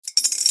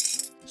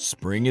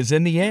Spring is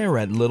in the air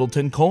at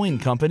Littleton Coin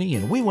Company,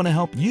 and we want to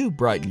help you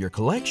brighten your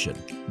collection.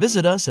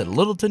 Visit us at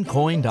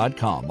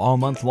littletoncoin.com all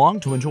month long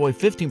to enjoy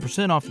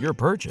 15% off your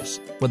purchase.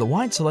 With a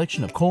wide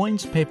selection of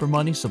coins, paper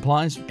money,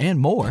 supplies, and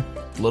more,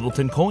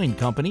 Littleton Coin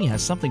Company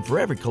has something for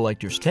every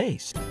collector's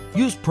taste.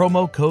 Use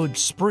promo code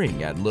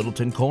SPRING at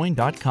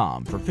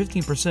littletoncoin.com for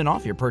 15%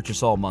 off your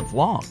purchase all month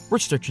long.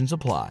 Restrictions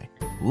apply.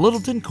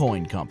 Littleton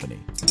Coin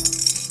Company.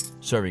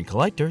 Serving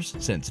collectors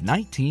since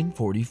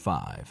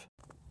 1945.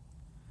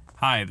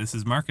 Hi, this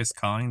is Marcus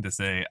calling to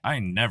say I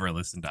never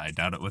listen to I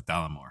Doubt It with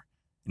Dollamore,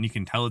 and you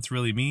can tell it's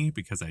really me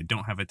because I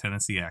don't have a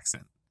Tennessee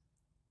accent.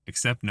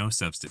 Except no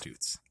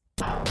substitutes.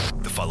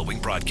 The following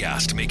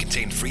broadcast may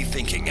contain free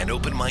thinking and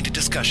open-minded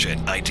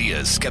discussion,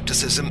 ideas,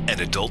 skepticism,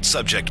 and adult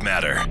subject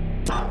matter.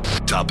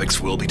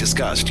 Topics will be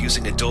discussed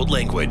using adult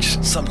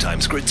language,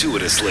 sometimes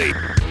gratuitously.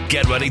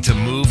 Get ready to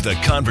move the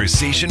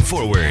conversation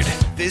forward.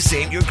 This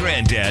ain't your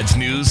granddad's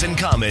news and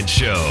comment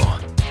show.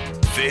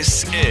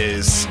 This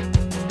is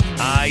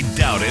I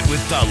Doubt It with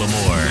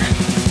Dollamore.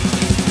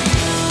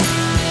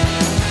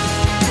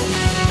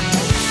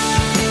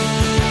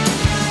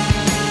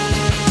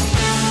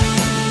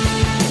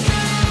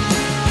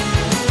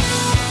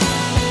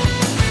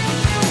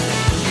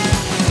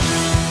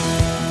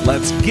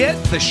 Let's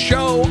get the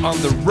show on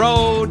the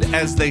road,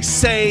 as they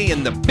say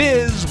in the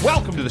biz.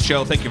 Welcome to the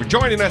show. Thank you for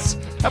joining us.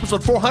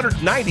 Episode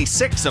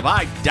 496 of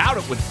I Doubt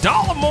It with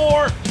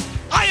Dollamore.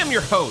 I am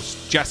your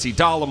host, Jesse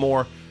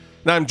Dollamore,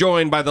 and I'm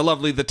joined by the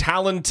lovely, the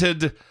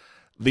talented,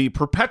 the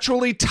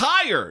perpetually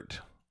tired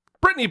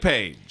Brittany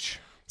Page.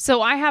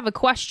 So I have a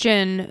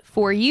question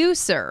for you,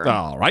 sir.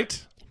 All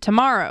right.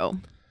 Tomorrow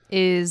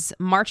is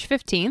March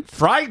 15th.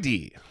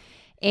 Friday.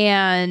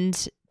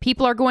 And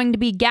people are going to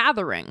be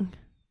gathering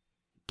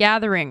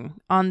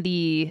on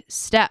the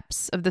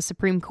steps of the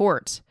Supreme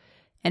Court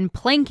and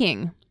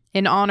planking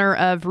in honor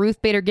of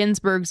Ruth Bader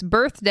Ginsburg's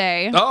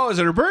birthday. Oh, is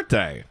it her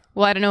birthday?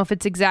 Well, I don't know if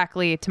it's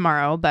exactly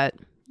tomorrow, but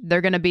they're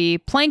going to be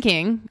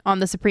planking on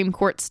the Supreme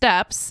Court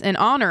steps in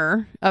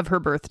honor of her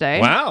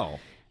birthday. Wow.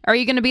 Are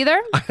you going to be there?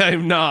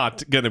 I'm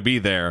not going to be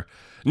there,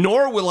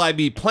 nor will I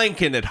be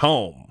planking at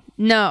home.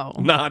 No.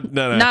 No.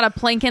 Not a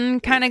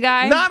planking kind of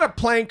guy? Not a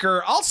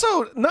planker.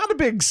 Also, not a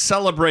big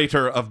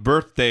celebrator of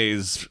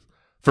birthdays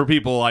for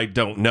people I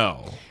don't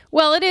know.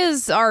 Well, it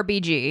is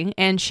RBG,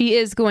 and she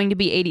is going to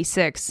be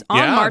 86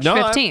 on March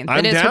 15th. I'm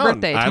it is down. her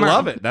birthday tomorrow. I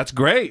love it. That's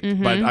great,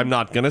 but I'm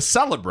not going to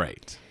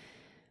celebrate.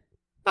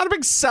 Not a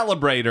big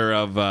celebrator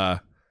of... I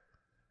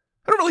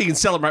don't really even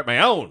celebrate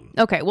my own.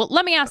 Okay, well,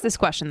 let me ask this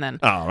question then.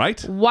 All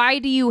right. Why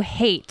do you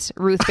hate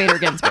Ruth Bader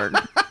Ginsburg?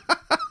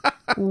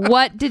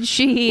 What did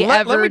she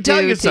ever let me do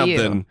tell you to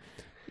something.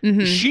 you?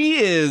 Mm-hmm. She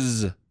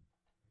is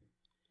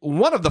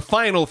one of the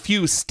final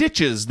few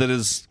stitches that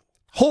is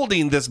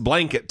holding this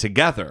blanket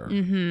together.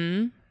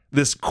 Mm-hmm.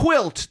 This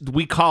quilt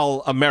we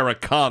call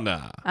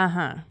Americana.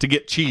 Uh-huh. To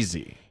get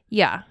cheesy.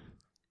 Yeah.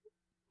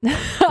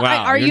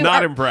 Wow, you're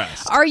not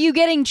impressed. Are you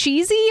getting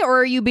cheesy, or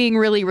are you being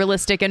really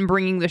realistic and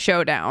bringing the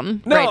show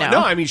down right now?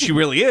 No, I mean, she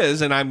really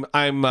is, and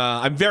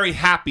I'm very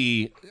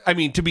happy. I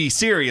mean, to be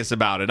serious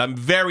about it, I'm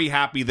very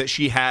happy that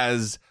she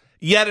has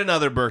yet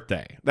another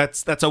birthday.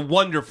 That's a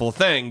wonderful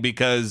thing,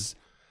 because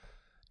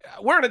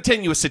we're in a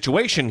tenuous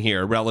situation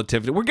here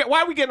relative to...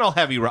 why are we getting all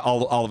heavy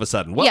all of a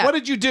sudden? What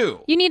did you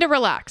do? You need to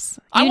relax.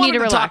 I wanted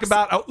to talk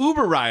about an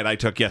Uber ride I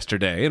took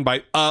yesterday. And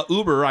by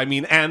Uber, I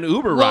mean an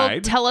Uber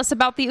ride. Tell us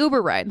about the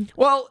Uber ride.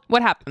 Well,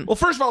 what happened? Well,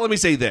 first of all, let me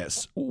say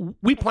this.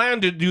 We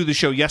planned to do the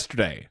show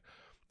yesterday.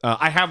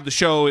 I have the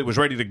show. It was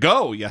ready to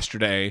go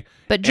yesterday.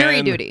 But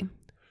jury duty.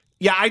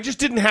 Yeah, I just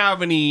didn't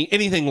have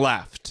anything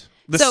left.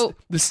 The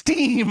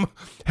steam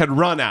had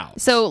run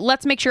out. So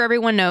let's make sure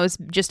everyone knows,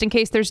 just in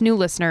case there's new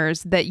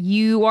listeners, that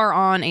you are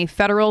on a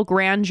federal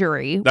grand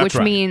jury, which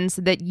means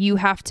that you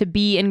have to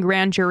be in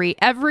grand jury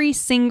every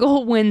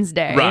single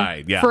Wednesday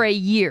for a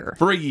year.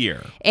 For a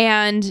year.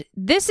 And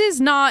this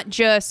is not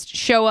just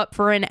show up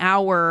for an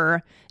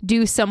hour,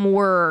 do some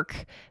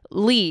work,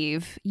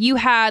 leave. You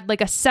had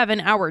like a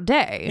 7-hour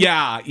day.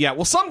 Yeah.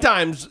 Well,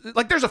 sometimes,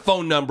 like, there's a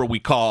phone number we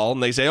call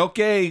and they say,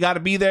 okay, you got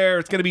to be there.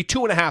 It's going to be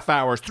 2.5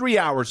 hours, 3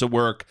 hours of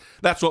work.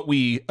 That's what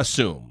we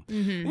assume.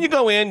 Mm-hmm. And you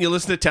go in, you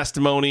listen to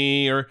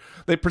testimony, or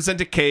they present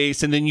a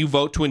case, and then you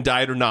vote to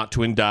indict or not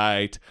to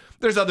indict.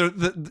 There's other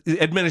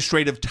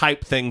administrative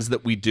type things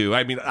that we do.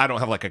 I mean, I don't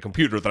have like a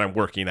computer that I'm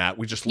working at.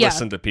 We just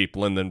listen to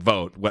people and then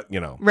vote.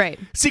 Right.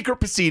 Secret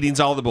proceedings,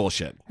 all the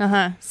bullshit.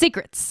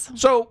 Secrets.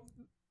 So,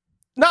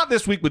 not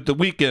this week, but the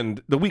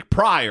week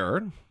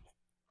prior,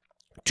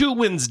 2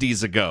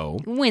 Wednesdays ago.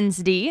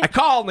 I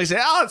called and they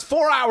say, it's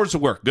 4 hours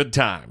of work. Good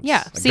times.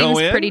 Yeah, seems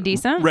pretty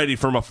decent. Ready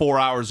for my 4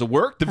 hours of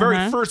work. The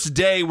very first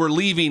day we're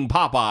leaving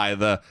Popeye,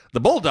 the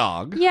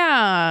bulldog.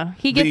 Yeah,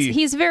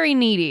 he's very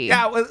needy.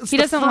 Yeah, he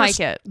doesn't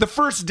like it. The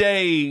first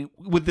day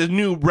with the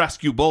new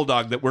rescue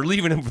bulldog that we're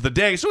leaving him for the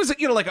day. So is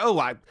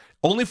it,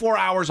 only 4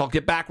 hours, I'll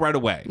get back right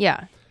away.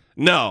 Yeah.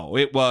 No,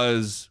 it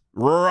was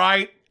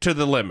right to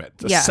the limit.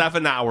 A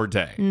 7-hour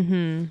day.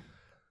 Mm-hmm.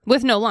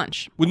 With no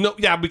lunch.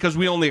 Because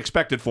we only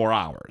expected 4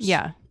 hours.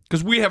 Yeah.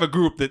 Because we have a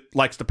group that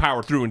likes to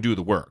power through and do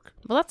the work.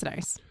 Well, that's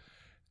nice.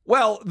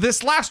 Well,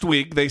 this last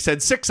week, they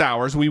said 6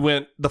 hours. We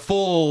went the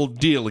full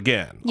deal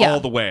again, all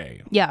the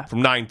way. Yeah.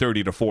 From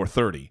 9:30 to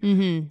 4:30.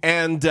 Mm-hmm.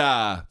 And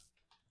I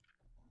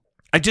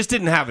just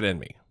didn't have it in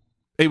me.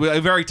 I was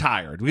very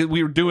tired.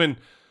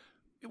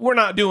 We're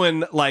not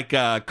doing like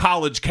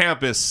college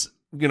campus,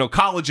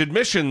 college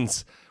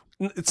admissions.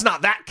 It's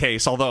not that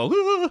case,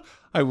 although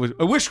I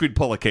wish we'd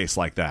pull a case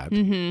like that.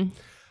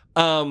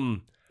 Mm-hmm.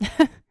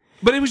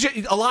 But it was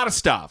just a lot of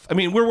stuff. I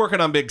mean, we're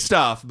working on big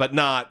stuff, but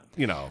not,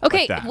 okay,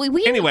 like that.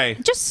 Anyway.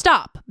 Just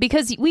stop,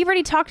 because we've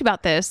already talked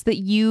about this, that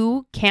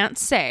you can't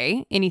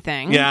say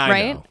anything,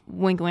 right? Know.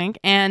 Wink, wink.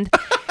 And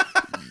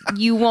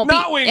you won't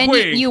not be... wink, and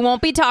wink. You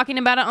won't be talking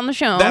about it on the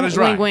show. That is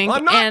right. Wink,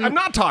 wink. Well, I'm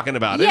not talking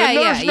about it.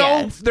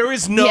 Yeah, And there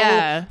is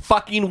no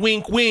fucking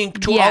wink, wink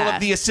to all of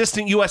the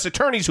assistant U.S.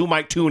 attorneys who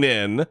might tune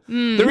in.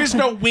 There is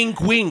no wink,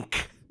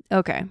 wink.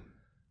 Okay.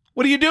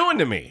 What are you doing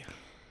to me?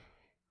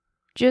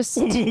 Just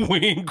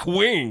wink,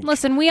 wink.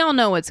 Listen, we all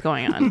know what's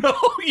going on. No,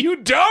 you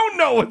don't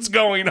know what's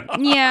going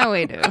on. Yeah,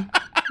 we do.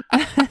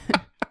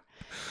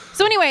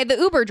 So anyway, the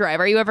Uber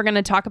driver, are you ever going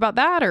to talk about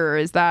that, or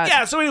is that...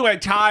 Yeah, so anyway,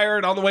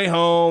 tired on the way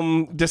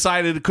home,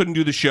 decided I couldn't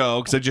do the show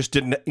because I just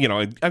didn't,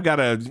 I've got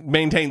to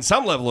maintain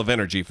some level of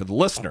energy for the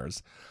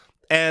listeners.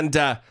 And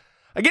I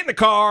get in the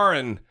car,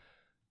 and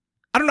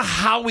I don't know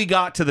how we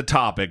got to the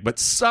topic, but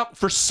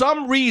for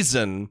some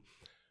reason,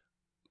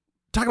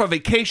 talking about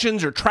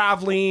vacations or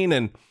traveling,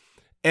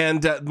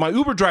 and my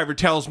Uber driver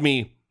tells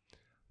me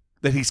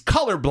that he's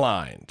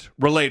colorblind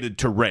related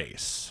to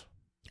race.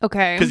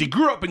 Okay. Because he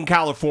grew up in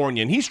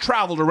California, and he's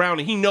traveled around,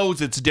 and he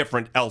knows it's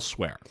different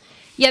elsewhere.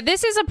 Yeah,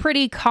 this is a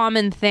pretty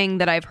common thing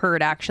that I've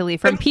heard, actually,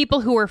 from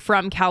people who are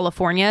from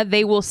California.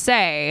 They will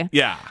say,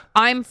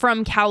 I'm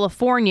from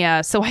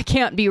California, so I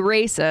can't be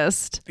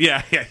racist.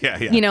 Yeah.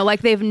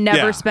 Like they've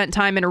never spent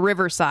time in a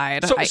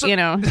riverside, That's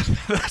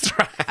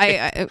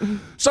right.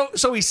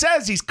 So he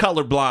says he's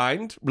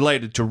colorblind,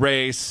 related to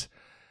race.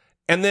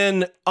 And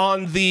then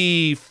on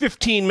the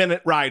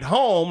 15-minute ride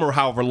home, or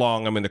however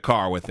long I'm in the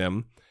car with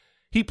him,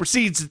 he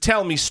proceeds to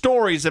tell me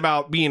stories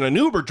about being an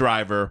Uber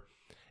driver.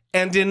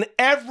 And in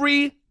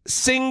every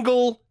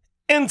single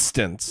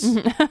instance,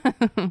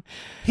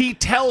 he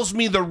tells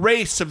me the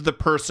race of the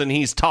person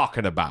he's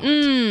talking about.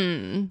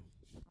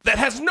 That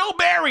has no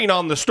bearing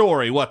on the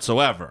story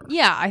whatsoever.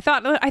 Yeah, I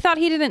thought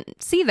he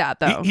didn't see that,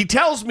 though. He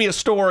tells me a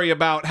story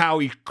about how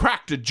he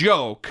cracked a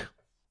joke,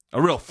 a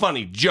real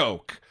funny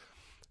joke.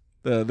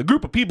 The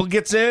group of people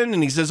gets in,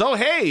 and he says, "Oh,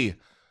 hey,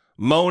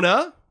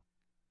 Mona,"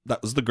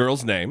 that was the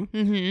girl's name.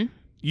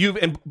 Mm-hmm.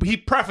 And he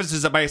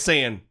prefaces it by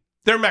saying,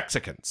 "They're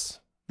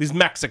Mexicans. These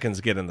Mexicans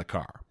get in the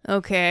car."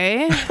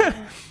 Okay.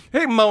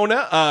 "Hey,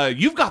 Mona,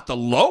 you've got the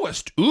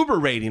lowest Uber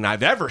rating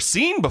I've ever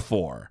seen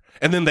before."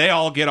 And then they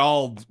all get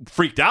all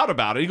freaked out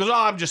about it. He goes, "Oh,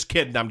 I'm just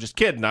kidding. I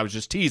was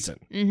just teasing."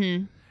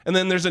 Mm-hmm. And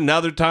then there's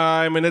another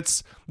time, and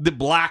it's the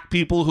black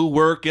people who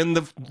work in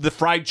the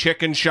fried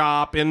chicken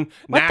shop in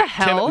what the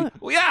hell?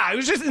 Yeah, it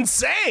was just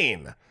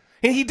insane.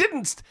 And he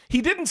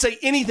didn't say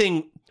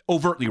anything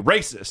overtly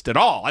racist at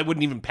all. I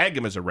wouldn't even peg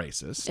him as a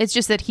racist. It's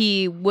just that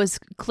he was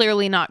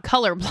clearly not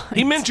colorblind.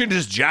 He mentioned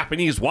his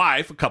Japanese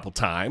wife a couple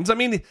times. I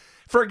mean,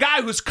 for a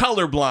guy who's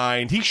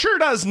colorblind, he sure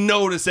does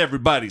notice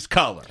everybody's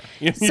color.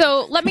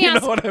 So let me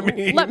ask. You know what I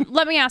mean?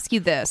 Let me ask you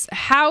this: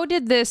 how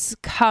did this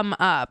come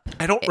up?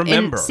 I don't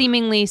remember. In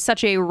seemingly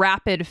such a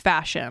rapid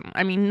fashion.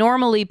 I mean,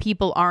 normally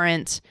people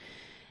aren't.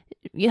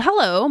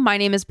 Hello, my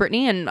name is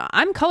Brittany, and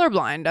I'm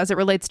colorblind as it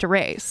relates to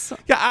race.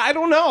 Yeah, I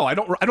don't know. I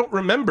don't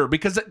remember,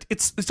 because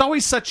it's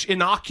always such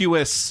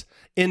innocuous,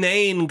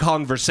 inane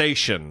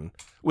conversation.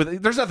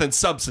 There's nothing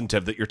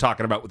substantive that you're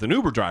talking about with an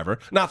Uber driver.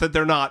 Not that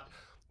they're not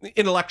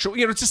intellectual.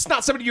 It's just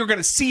not somebody you're going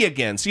to see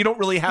again, so you don't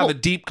really have a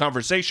deep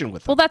conversation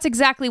with them. Well, that's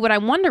exactly what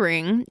I'm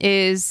wondering.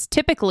 Is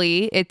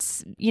typically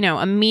it's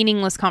a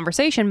meaningless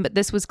conversation, but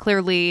this was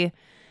clearly.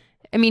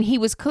 I mean, he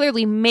was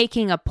clearly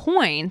making a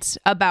point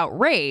about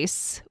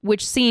race,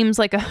 which seems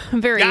like a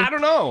very I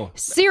don't know.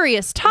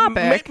 serious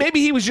topic.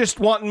 Maybe he was just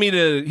wanting me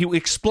to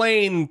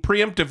explain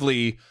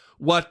preemptively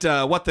what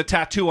the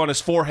tattoo on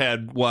his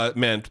forehead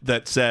meant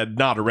that said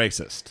 "not a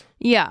racist."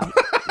 Yeah.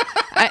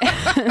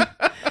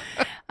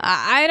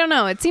 I don't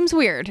know. It seems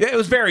weird. Yeah, it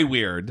was very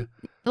weird.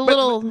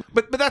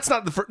 But that's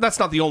not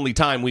the only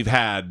time we've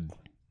had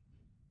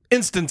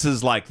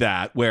instances like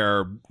that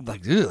where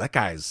that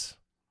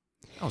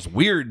was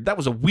weird. That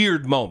was a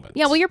weird moment.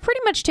 Yeah, well, you're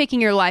pretty much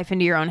taking your life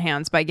into your own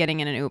hands by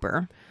getting in an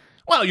Uber.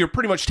 Well, you're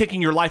pretty much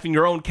taking your life in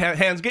your own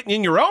hands, getting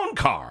in your own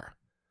car.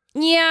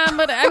 Yeah,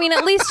 but I mean,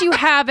 at least you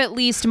have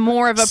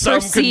more of a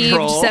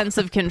perceived sense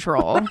of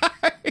control,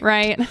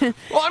 right? Well,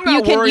 I'm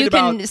not worried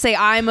about... You can say,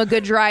 I'm a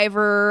good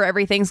driver,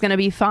 everything's going to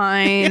be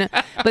fine,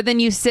 but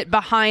then you sit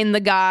behind the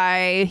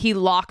guy, he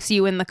locks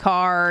you in the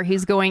car,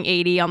 he's going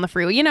 80 on the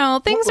freeway.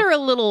 Things are a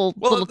little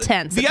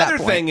tense at that point. The other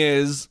thing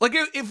is, like,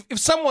 if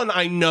someone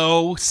I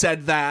know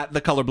said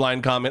the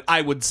colorblind comment,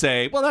 I would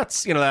say, well,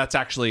 that's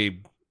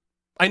actually,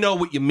 I know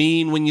what you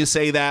mean when you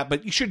say that,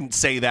 but you shouldn't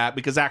say that,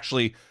 because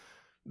actually...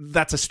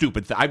 that's a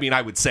stupid thing. I mean,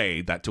 I would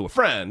say that to a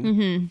friend.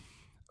 Mm-hmm.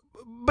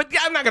 But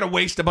yeah, I'm not going to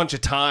waste a bunch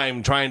of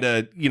time trying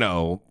to,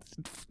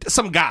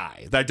 some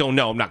guy that I don't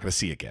know, I'm not going to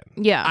see again.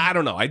 Yeah. I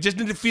don't know. I just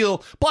need to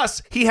feel.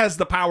 Plus, he has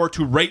the power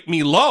to rate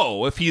me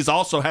low if he's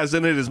also has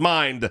in his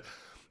mind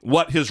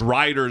what his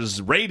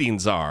rider's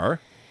ratings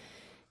are.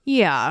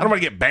 Yeah. I don't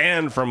want to get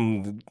banned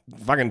from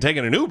fucking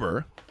taking an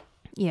Uber.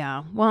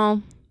 Yeah.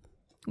 Well,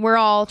 we're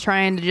all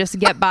trying to just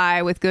get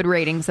by with good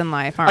ratings in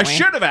life, aren't we? I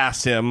should have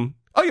asked him,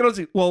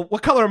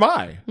 what color am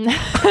I?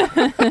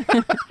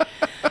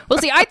 Well,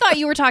 see, I thought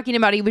you were talking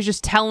about he was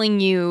just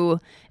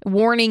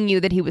warning you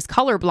that he was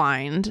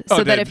colorblind,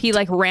 so that if he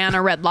ran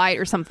a red light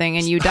or something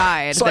and you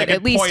died, so that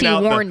at least he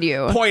warned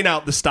you. Point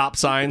out the stop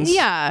signs.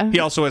 Yeah. He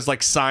also has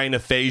sign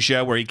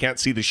aphasia where he can't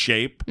see the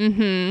shape.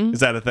 Mm-hmm. Is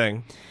that a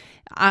thing?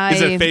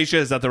 Is it aphasia?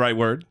 Is that the right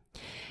word?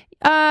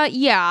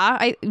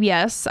 Yeah.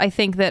 Yes, I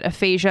think that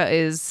aphasia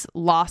is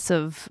loss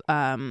of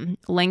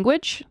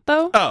language,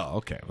 though. Oh,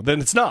 okay. Well, then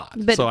it's not.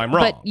 So I'm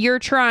wrong. But you're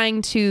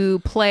trying to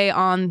play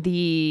on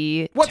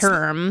the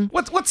term.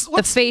 What's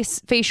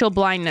the facial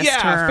blindness term?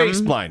 Yeah, face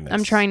blindness.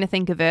 I'm trying to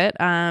think of it.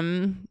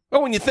 Well,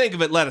 when you think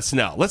of it, let us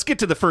know. Let's get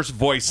to the first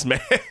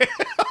voicemail.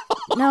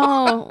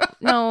 No,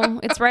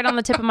 it's right on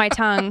the tip of my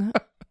tongue.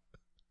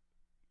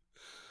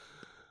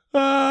 It's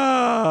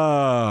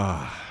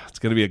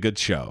gonna be a good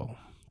show.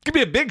 It could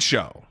be a big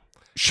show.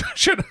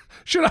 Should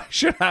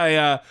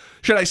I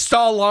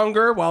stall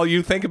longer while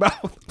you think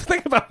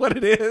about what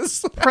it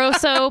is?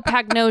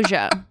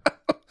 Prosopagnosia.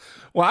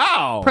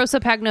 Wow.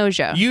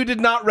 Prosopagnosia. You did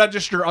not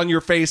register on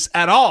your face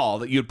at all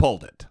that you'd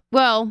pulled it.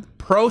 Well,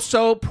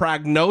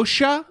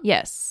 prosopagnosia?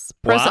 Yes.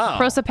 Wow.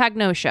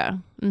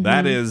 Prosopagnosia. Mm-hmm.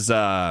 That is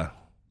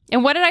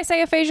And what did I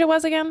say aphasia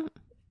was again?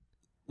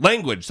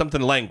 Language.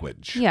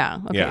 Yeah.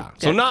 Okay, yeah.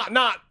 good. So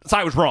so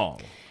I was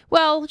wrong.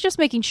 Well, just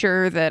making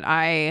sure that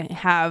I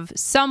have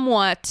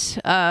somewhat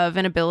of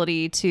an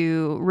ability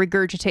to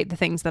regurgitate the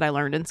things that I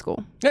learned in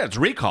school. Yeah, it's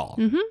recall.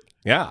 Mm-hmm.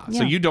 Yeah.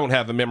 So you don't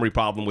have a memory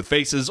problem with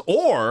faces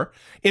or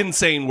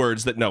insane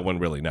words that no one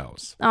really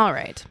knows. All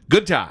right.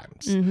 Good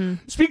times. Mm-hmm.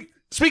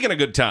 Speaking of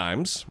good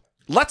times,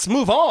 let's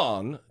move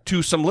on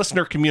to some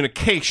listener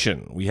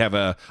communication. We have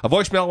a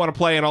voicemail I want to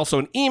play and also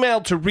an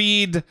email to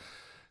read.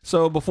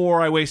 So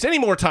before I waste any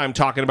more time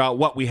talking about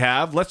what we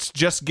have, let's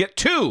just get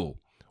to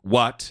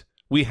what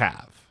we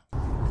have.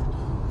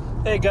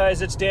 Hey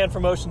guys, it's Dan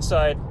from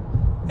Oceanside.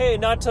 Hey,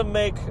 not to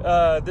make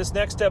this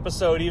next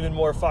episode even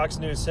more Fox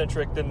News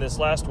centric than this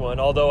last one,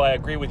 although I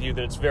agree with you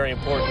that it's very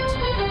important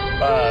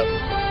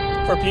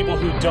for people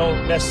who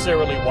don't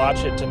necessarily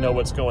watch it to know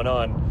what's going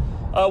on.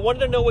 Wanted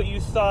to know what you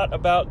thought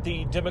about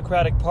the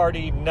Democratic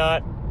Party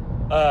not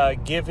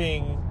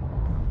giving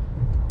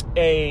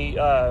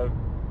a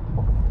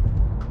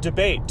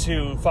debate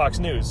to Fox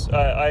News.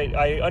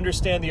 I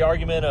understand the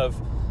argument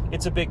of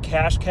it's a big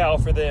cash cow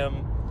for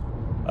them.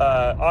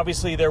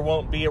 Obviously, there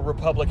won't be a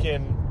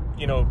Republican,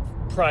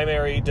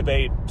 primary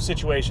debate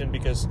situation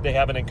because they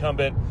have an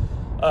incumbent.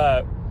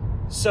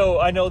 So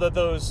I know that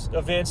those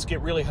events get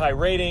really high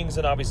ratings,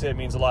 and obviously it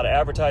means a lot of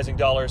advertising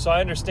dollars. So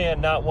I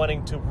understand not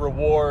wanting to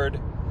reward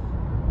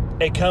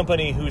a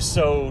company who's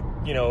so,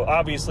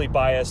 obviously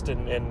biased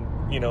and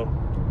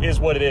is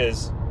what it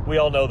is. We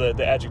all know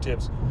the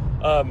adjectives.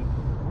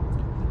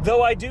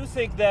 Though I do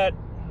think that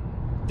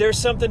there's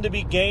something to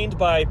be gained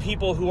by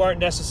people who aren't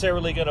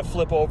necessarily going to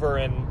flip over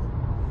and,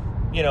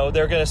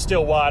 they're going to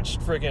still watch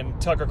friggin'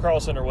 Tucker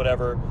Carlson or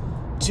whatever,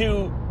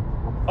 to,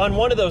 on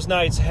one of those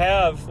nights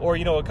have, or,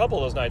 a couple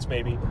of those nights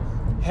maybe,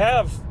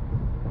 have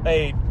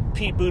a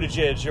Pete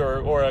Buttigieg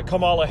or a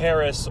Kamala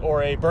Harris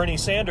or a Bernie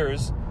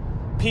Sanders,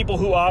 people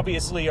who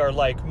obviously are,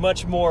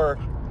 much more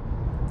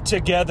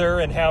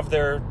together and have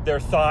their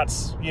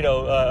thoughts,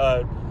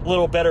 a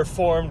little better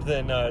formed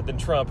than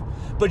Trump.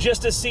 But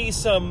just to see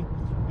some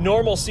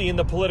normalcy in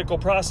the political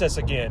process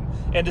again,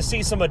 and to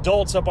see some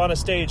adults up on a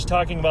stage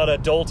talking about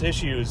adult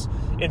issues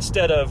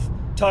instead of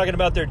talking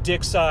about their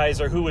dick size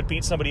or who would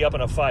beat somebody up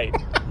in a fight.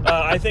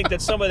 I think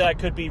that some of that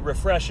could be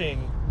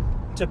refreshing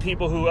to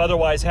people who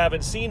otherwise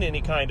haven't seen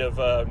any kind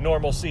of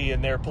normalcy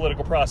in their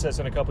political process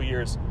in a couple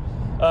years.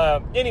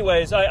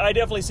 Anyways, I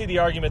definitely see the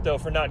argument, though,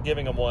 for not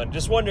giving them one.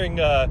 Just wondering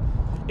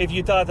if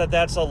you thought that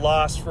that's a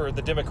loss for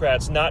the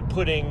Democrats, not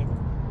putting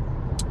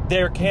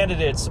their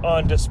candidates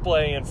on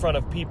display in front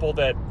of people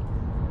that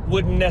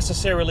wouldn't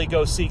necessarily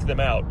go seek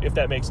them out, if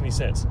that makes any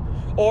sense.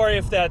 Or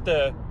if that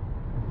the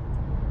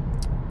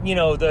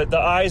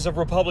eyes of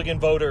Republican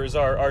voters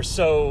are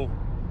so,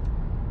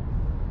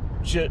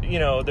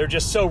 they're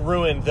just so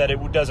ruined that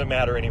it doesn't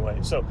matter anyway.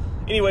 So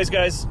anyways,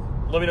 guys,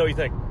 let me know what you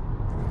think.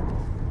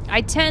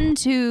 I tend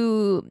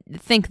to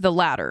think the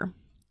latter,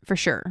 for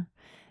sure,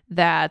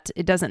 that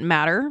it doesn't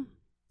matter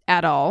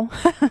at all,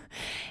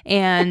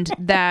 and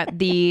that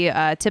the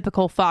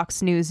typical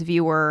Fox News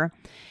viewer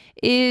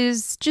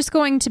is just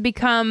going to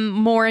become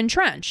more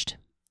entrenched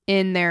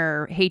in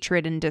their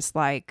hatred and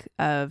dislike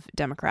of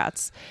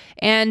Democrats.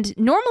 And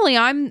normally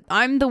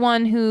I'm the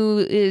one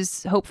who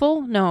is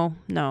hopeful. No,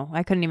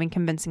 I couldn't even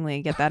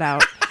convincingly get that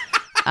out.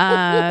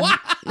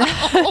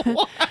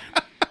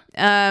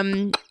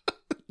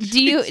 Do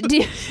you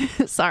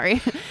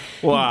sorry.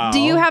 Wow. Do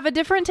you have a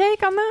different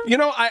take on that? You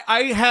know,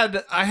 I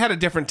had a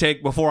different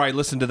take before I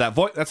listened to that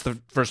voice. That's the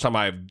first time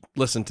I've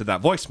listened to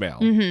that voicemail.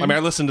 Mm-hmm. I mean, I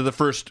listened to the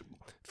first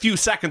few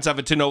seconds of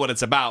it to know what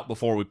it's about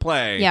before we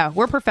play. Yeah,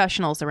 we're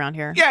professionals around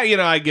here. Yeah, you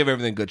know, I give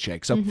everything a good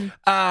shake. So,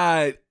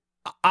 I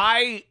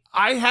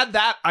had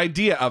that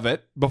idea of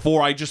it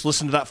before I just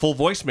listened to that full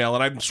voicemail,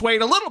 and I'm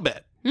swayed a little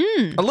bit.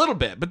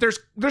 But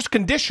there's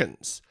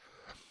conditions.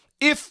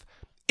 If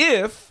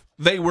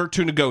they were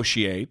to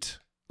negotiate,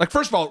 like,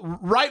 first of all,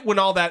 right when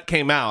all that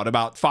came out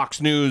about Fox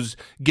News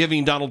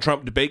giving Donald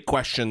Trump debate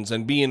questions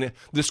and being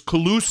this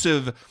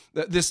collusive,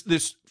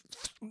 this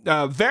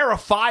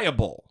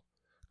verifiable,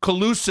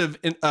 collusive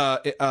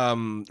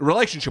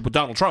relationship with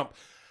Donald Trump,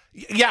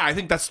 yeah, I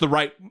think that's the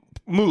right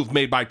move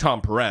made by Tom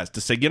Perez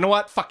to say, you know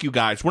what, fuck you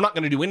guys, we're not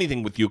going to do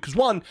anything with you, because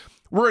one,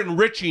 we're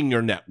enriching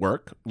your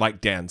network,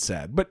 like Dan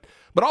said, but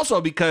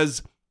also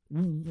because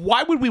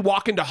why would we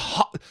walk into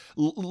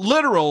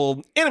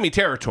literal enemy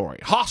territory,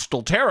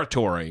 hostile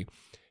territory,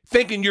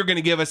 thinking you're going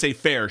to give us a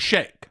fair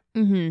shake?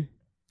 Mm-hmm.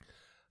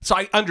 So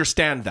I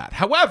understand that.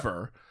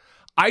 However,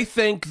 I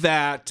think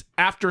that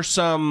after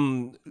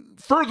some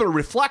further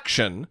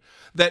reflection,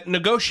 that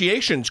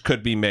negotiations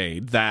could be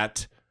made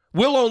that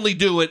we'll only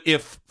do it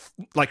if,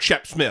 like,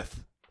 Shep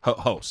Smith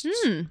hosts.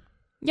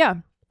 Yeah.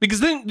 Because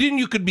then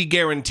you could be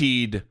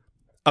guaranteed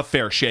a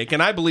fair shake.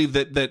 And I believe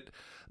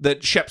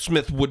that Shep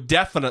Smith would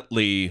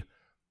definitely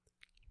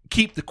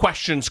keep the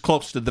questions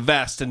close to the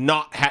vest and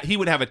not he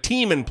would have a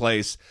team in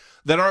place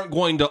that aren't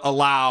going to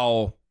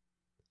allow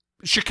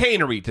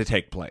chicanery to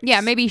take place.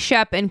 Yeah, maybe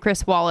Shep and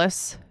Chris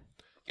Wallace.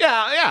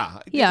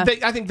 Yeah. Yeah.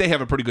 I think they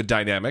have a pretty good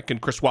dynamic,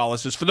 and Chris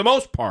Wallace is, for the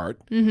most part,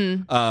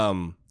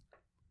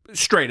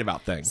 straight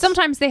about things.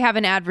 Sometimes they have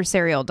an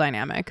adversarial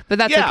dynamic, but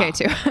that's okay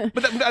too.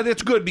 But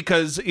that's good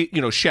because,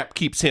 you know, Shep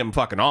keeps him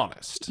fucking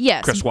honest.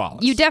 Yes. Chris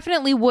Wallace. You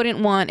definitely wouldn't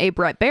want a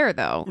Brett Baer,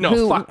 though,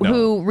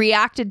 who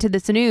reacted to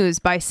this news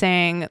by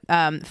saying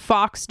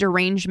Fox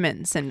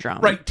derangement syndrome.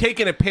 Right.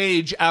 Taking a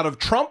page out of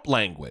Trump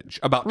language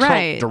about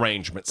Trump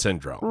derangement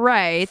syndrome.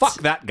 Right.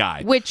 Fuck that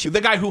guy.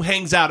 The guy who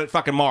hangs out at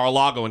fucking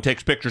Mar-a-Lago and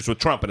takes pictures with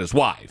Trump and his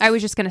wife. I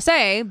was just going to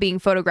say, being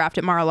photographed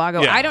at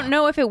Mar-a-Lago. Yeah. I don't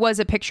know if it was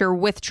a picture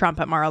with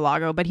Trump at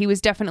Mar-a-Lago, but he was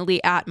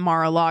definitely at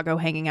Mar-a-Lago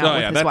hanging out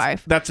with his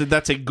wife. That's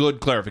a good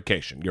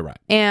clarification. You're right.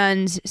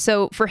 And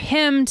so for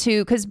him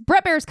to, because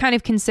Brett Baer's kind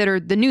of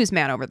considered the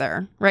newsman over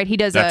there, right? He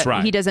does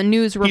he does a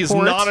news report. He's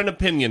not an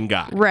opinion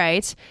guy.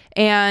 Right.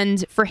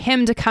 And for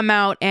him to come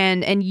out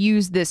and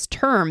use this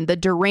term, the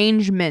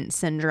derangement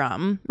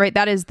syndrome, right?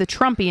 That is the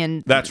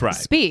Trumpian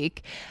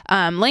speak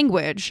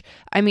language.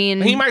 I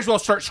mean, he might as well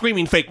start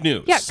screaming fake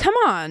news. Yeah, come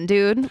on,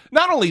 dude.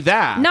 Not only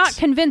that. Not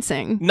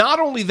convincing. Not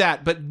only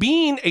that, but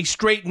being a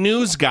straight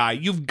news guy,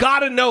 you've got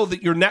to know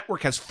that your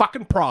network has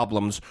fucking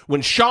problems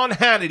when Sean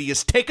Hannity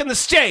is taking the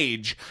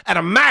stage at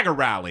a MAGA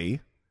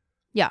rally.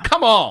 Yeah.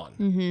 Come on.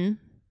 Mm-hmm.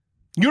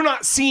 You're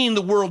not seeing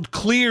the world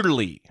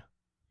clearly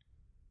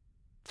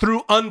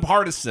through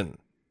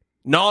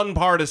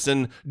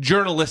nonpartisan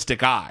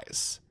journalistic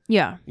eyes.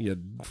 Yeah. You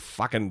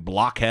fucking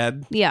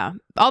blockhead. Yeah.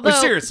 Although,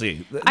 but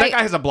seriously, that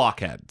guy has a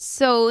blockhead.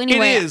 So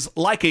anyway, he's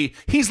like a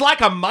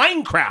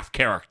Minecraft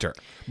character,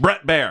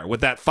 Brett Baer,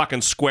 with that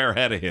fucking square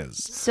head of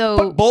his. So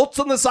put bolts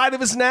on the side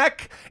of his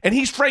neck, and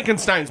he's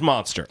Frankenstein's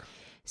monster.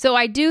 So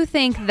I do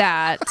think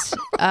that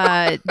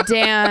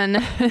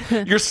Dan...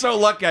 You're so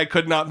lucky I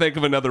could not think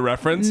of another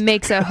reference.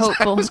 Makes a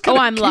hopeful...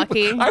 I'm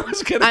lucky.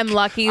 I'm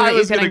lucky that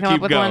you couldn't come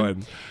up with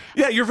one.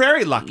 Yeah, you're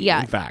very lucky,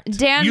 in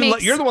fact.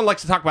 You're the one who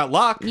likes to talk about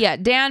luck. Yeah,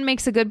 Dan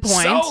makes a good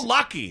point. So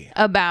lucky.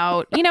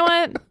 About... You know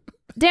what?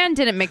 Dan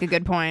didn't make a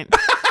good point.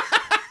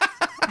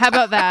 How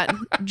about that?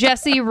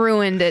 Jesse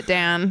ruined it,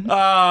 Dan.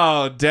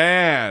 Oh,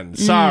 Dan.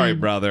 Sorry,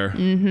 brother.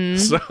 Mm-hmm.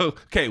 So,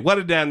 okay, what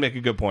did Dan make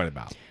a good point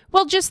about?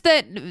 Well, just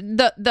that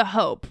the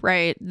hope,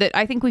 right? That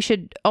I think we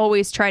should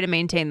always try to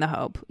maintain the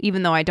hope,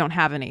 even though I don't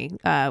have any.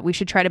 We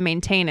should try to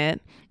maintain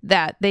it,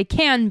 that they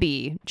can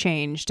be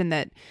changed, and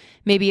that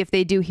maybe if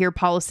they do hear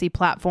policy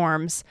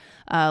platforms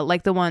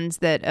like the ones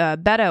that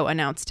Beto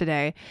announced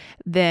today,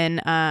 then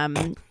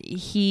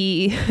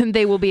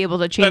they will be able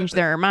to change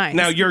their minds.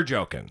 Now you're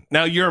joking.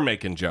 Now you're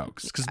making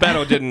jokes, because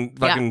Beto didn't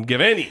fucking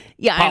give any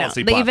policy I know.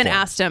 They platforms. even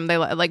asked him. They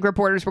like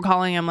reporters were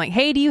calling him like,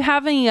 "Hey, do you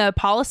have any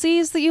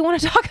policies that you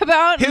want to talk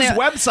about?" His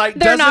website.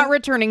 They're not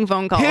returning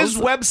phone calls. His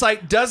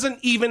website doesn't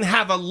even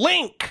have a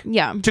link.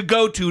 To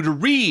go to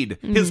read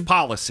his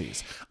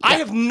policies. I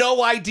have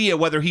no idea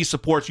whether he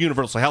supports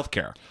universal health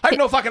care. I have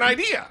no fucking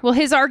idea. Well,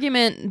 his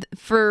argument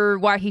for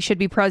why he should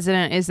be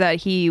president is that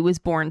he was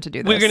born to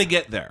do this. We're going to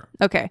get there.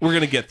 Okay. We're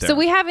going to get there. So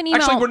we have an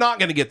email. Actually, we're not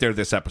going to get there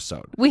this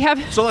episode.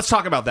 So let's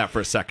talk about that for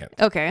a second.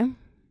 Okay.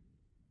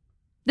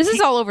 This is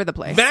all over the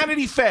place.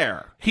 Vanity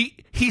Fair.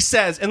 He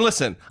says, and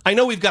listen, I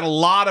know we've got a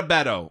lot of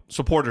Beto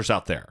supporters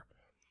out there.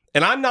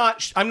 And I'm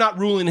not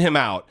ruling him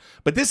out,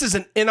 but this is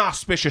an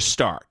inauspicious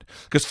start.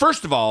 Because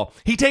first of all,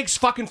 he takes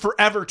fucking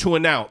forever to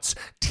announce,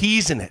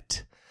 teasing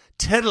it,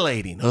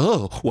 titillating.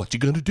 Oh, what you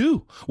gonna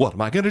do? What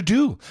am I gonna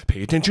do?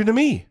 Pay attention to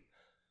me.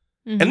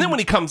 And then when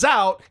he comes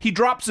out, he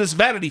drops this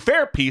Vanity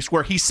Fair piece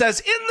where he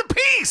says in the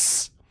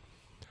piece,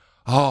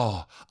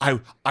 oh,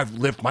 I've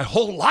lived my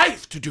whole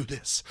life to do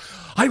this.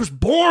 I was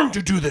born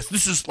to do this.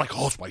 This is like,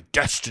 oh, it's my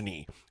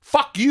destiny.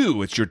 Fuck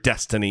you, it's your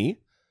destiny.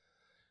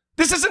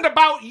 This isn't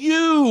about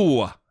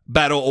you,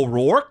 Beto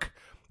O'Rourke.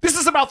 This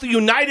is about the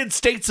United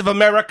States of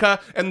America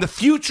and the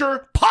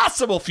future,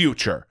 possible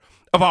future,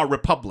 of our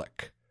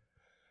republic.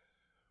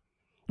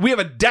 We have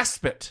a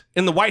despot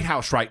in the White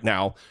House right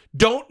now.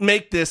 Don't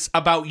make this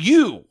about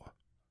you.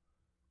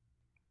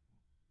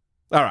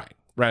 All right,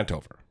 rant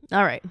over.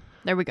 All right,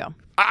 there we go.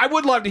 I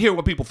would love to hear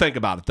what people think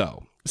about it,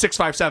 though.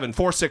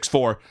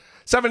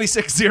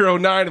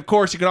 657-464-7609. Of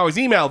course, you can always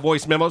email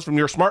voice memos from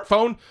your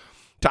smartphone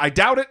to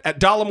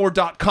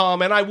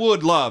idoubitit@dollamore.com, and I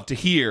would love to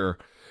hear,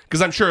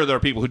 because I'm sure there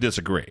are people who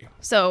disagree.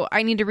 So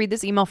I need to read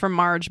this email from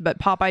Marge, but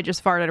Popeye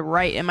just farted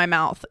right in my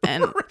mouth.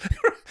 And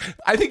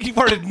I think he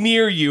farted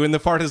near you, and the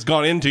fart has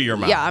gone into your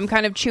mouth. yeah, I'm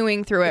kind of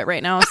chewing through it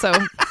right now, so...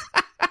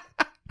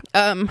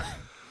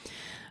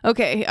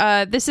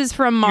 Okay, this is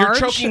from Marge.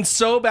 You're choking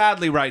so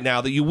badly right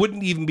now that you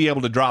wouldn't even be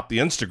able to drop the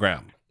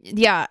Instagram.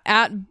 Yeah,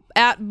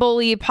 at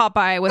bully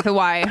Popeye with a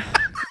Y.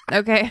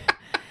 Okay.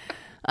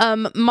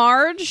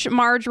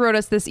 Marge wrote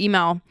us this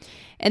email,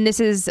 and this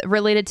is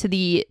related to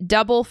the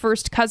double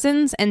first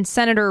cousins and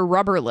Senator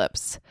Rubber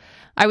Lips.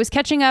 I was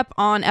catching up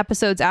on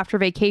episodes after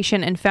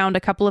vacation and found a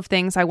couple of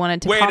things I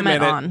wanted to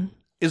comment on.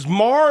 Is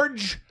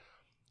Marge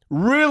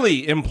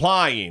really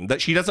implying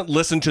that she doesn't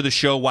listen to the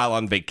show while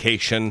on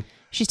vacation?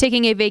 She's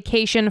taking a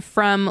vacation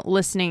from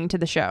listening to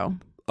the show.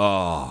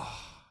 Oh.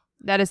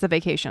 That is the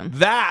vacation.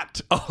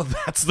 That's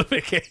the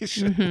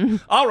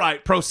vacation. All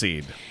right,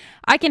 proceed.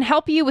 I can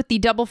help you with the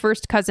double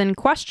first cousin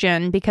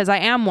question because I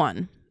am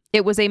one.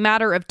 It was a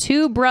matter of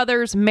two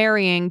brothers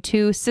marrying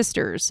two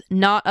sisters,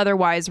 not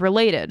otherwise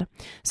related.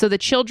 So the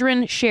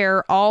children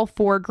share all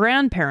four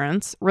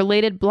grandparents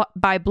related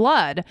by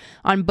blood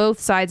on both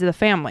sides of the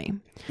family.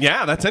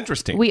 Yeah, that's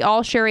interesting. We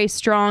all share a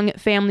strong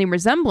family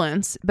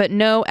resemblance, but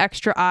no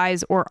extra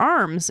eyes or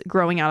arms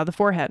growing out of the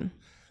forehead.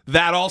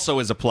 That also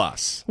is a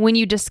plus. When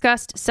you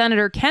discussed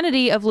Senator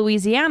Kennedy of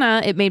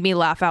Louisiana, it made me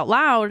laugh out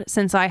loud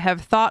since I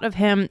have thought of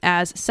him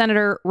as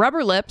Senator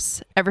Rubber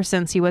Lips ever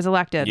since he was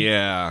elected.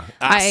 Yeah.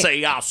 I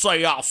say.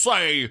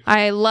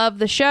 I love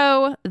the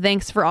show.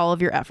 Thanks for all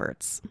of your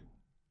efforts.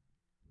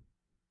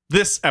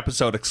 This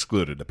episode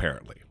excluded,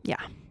 apparently.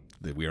 Yeah.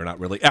 We are not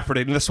really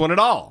efforting this one at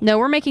all. No,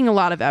 we're making a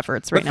lot of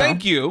efforts right now. But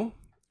thank you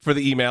for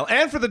the email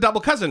and for the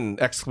double cousin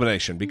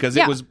explanation, because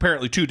it was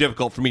apparently too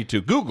difficult for me to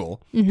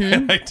Google,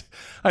 and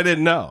I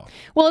didn't know.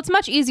 Well, it's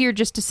much easier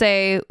just to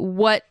say,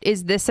 what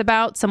is this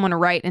about? Someone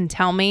write and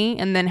tell me,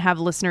 and then have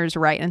listeners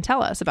write and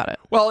tell us about it.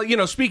 Well,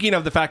 speaking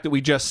of the fact that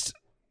we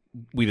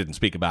didn't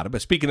speak about it,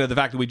 but speaking of the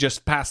fact that we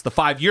just passed the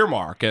 5-year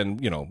mark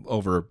and,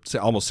 over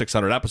almost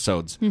 600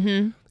 episodes,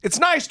 it's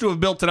nice to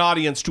have built an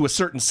audience to a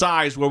certain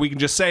size where we can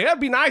just say, it'd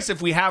be nice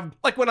if we have,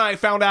 like when I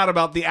found out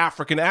about the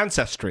African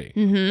ancestry.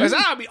 I said,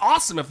 it'd be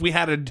awesome if we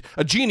had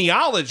a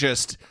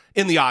genealogist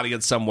in the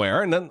audience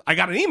somewhere. And then I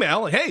got an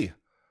email, like, hey,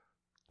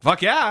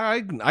 fuck yeah,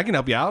 I can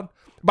help you out.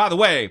 By the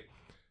way,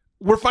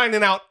 we're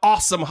finding out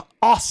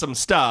awesome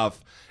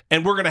stuff,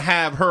 and we're going to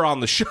have her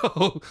on the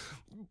show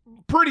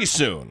pretty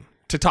soon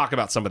to talk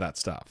about some of that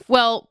stuff.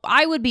 Well,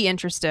 I would be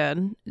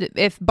interested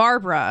if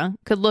Barbara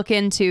could look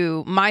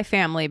into my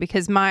family,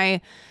 because my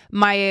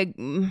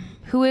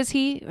who is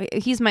he?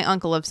 He's my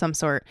uncle of some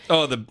sort.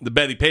 Oh, the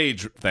Betty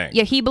Page thing.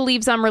 Yeah, he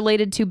believes I'm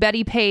related to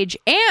Betty Page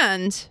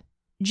and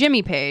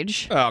Jimmy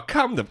Page. Oh,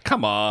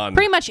 come on.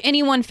 Pretty much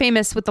anyone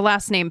famous with the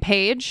last name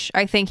Page,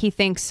 I think he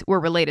thinks we're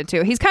related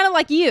to. He's kind of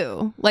like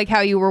you, like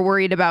how you were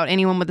worried about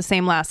anyone with the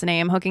same last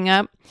name hooking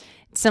up.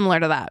 It's similar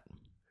to that.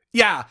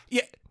 Yeah.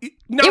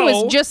 No, it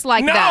was just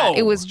like that.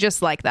 It was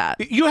just like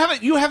that. You have a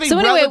so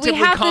anyway, relatively we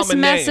have common this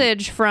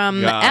message name.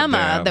 from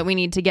Emma that we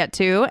need to get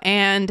to,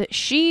 and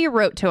she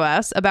wrote to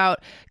us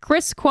about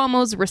Chris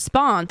Cuomo's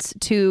response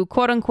to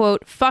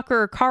quote-unquote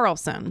fucker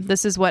Carlson.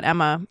 This is what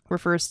Emma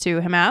refers to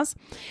him as.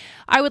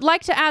 I would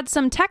like to add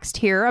some text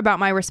here about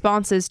my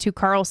responses to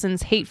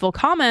Carlson's hateful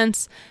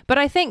comments, but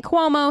I think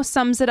Cuomo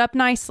sums it up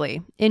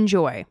nicely.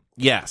 Enjoy.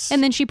 Yes.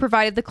 And then she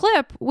provided the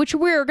clip, which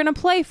we're going to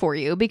play for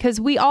you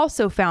because we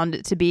also found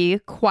it to be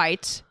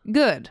quite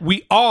good.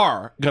 We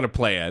are going to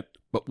play it,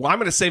 but I'm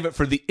going to save it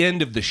for the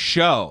end of the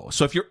show.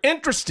 So if you're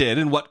interested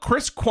in what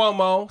Chris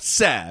Cuomo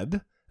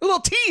said, a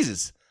little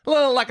tease,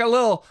 like a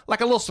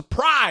little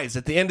surprise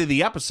at the end of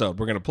the episode,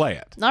 we're going to play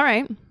it. All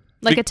right.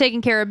 Like a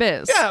taking care of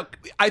biz. Yeah,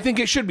 I think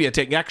it should be a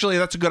taking. Actually,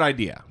 that's a good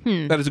idea.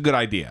 That is a good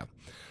idea.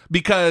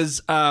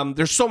 Because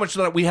there's so much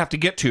that we have to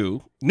get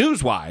to,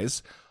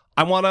 news-wise.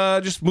 I want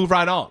to just move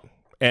right on.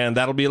 And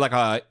that'll be like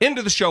a end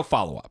of the show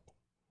follow-up.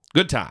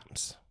 Good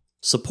times.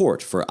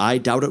 Support for I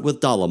Doubt It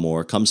with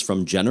Dollamore comes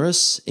from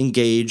generous,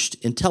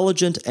 engaged,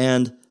 intelligent,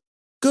 and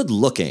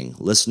good-looking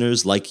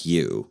listeners like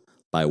you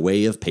by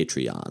way of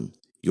Patreon.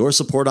 Your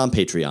support on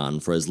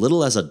Patreon for as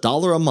little as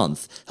 $1 a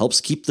month helps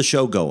keep the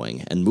show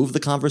going and move the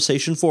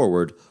conversation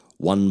forward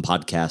one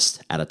podcast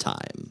at a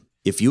time.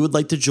 If you would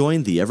like to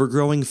join the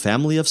ever-growing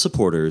family of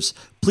supporters,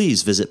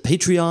 please visit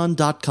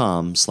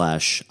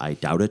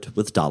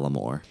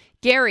patreon.com/IDoubtItWithDollamore.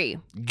 Gary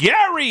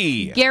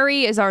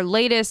is our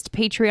latest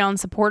Patreon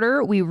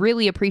supporter. We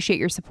really appreciate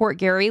your support,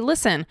 Gary.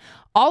 Listen,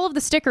 all of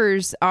the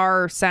stickers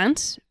are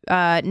sent,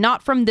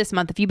 not from this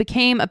month. If you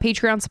became a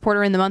Patreon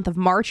supporter in the month of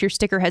March, your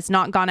sticker has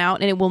not gone out,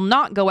 and it will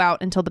not go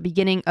out until the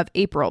beginning of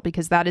April,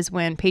 because that is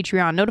when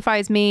Patreon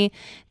notifies me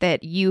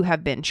that you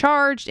have been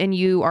charged and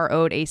you are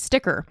owed a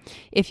sticker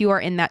if you are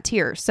in that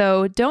tier.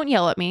 So don't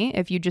yell at me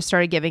if you just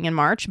started giving in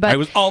March. But I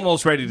was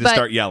almost ready to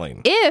start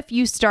yelling. If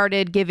you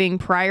started giving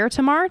prior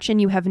to March and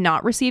you have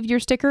not received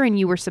your sticker and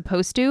you were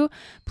supposed to,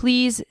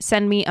 please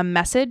send me a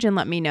message and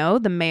let me know.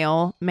 The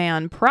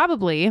mailman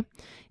probably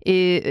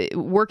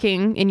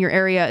working in your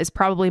area is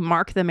probably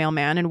Mark the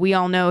mailman, and we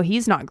all know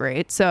he's not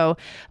great. So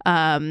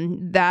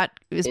that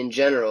is... In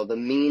general, the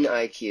mean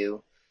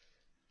IQ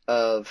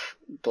of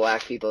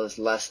black people is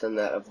less than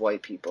that of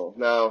white people.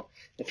 Now,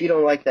 if you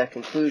don't like that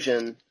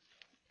conclusion,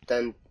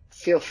 then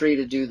feel free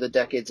to do the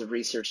decades of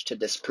research to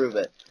disprove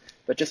it.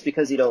 But just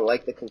because you don't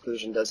like the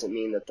conclusion doesn't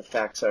mean that the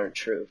facts aren't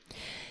true.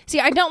 See,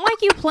 I don't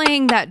like you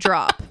playing that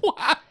drop.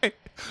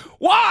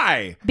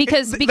 Why?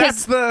 Because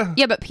that's the...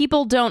 Yeah, but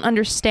people don't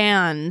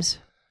understand.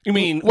 You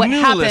mean what new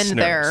happened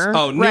listeners. there?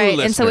 Oh, new right?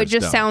 listeners. And so it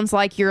just don't. sounds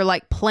like you're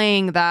like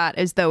playing that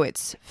as though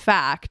it's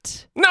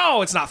fact.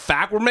 No, it's not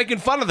fact. We're making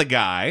fun of the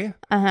guy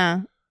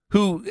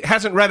who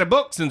hasn't read a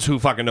book since who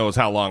fucking knows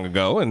how long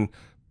ago, and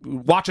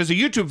watches a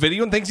YouTube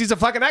video and thinks he's a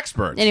fucking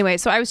expert. Anyway,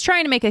 so I was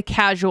trying to make a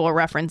casual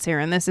reference here,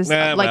 and this is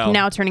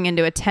now turning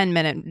into a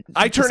 10-minute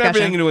I turn discussion.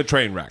 everything into a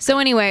train wreck. So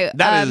anyway,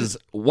 that is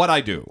what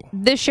I do.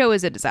 This show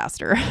is a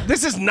disaster.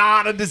 This is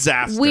not a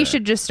disaster. We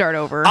should just start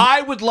over.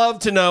 I would love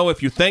to know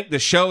if you think the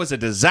show is a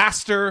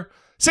disaster.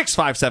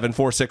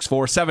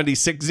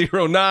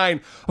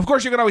 657-464-7609. Of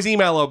course, you can always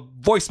email a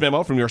voice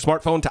memo from your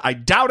smartphone to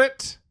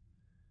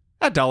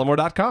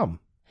IDoubtIt@dollamore.com.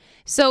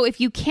 So if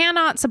you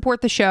cannot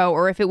support the show,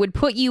 or if it would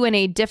put you in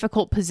a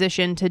difficult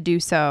position to do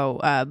so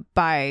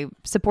by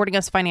supporting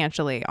us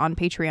financially on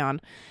Patreon,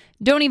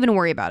 don't even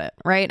worry about it,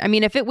 right? I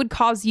mean, if it would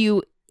cause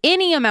you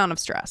any amount of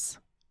stress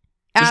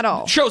at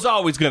all, the show's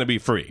always going to be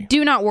free.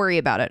 Do not worry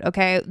about it,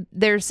 okay?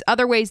 There's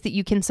other ways that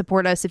you can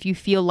support us if you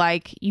feel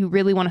like you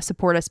really want to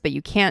support us, but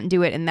you can't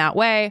do it in that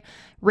way.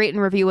 Rate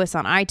and review us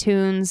on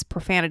iTunes,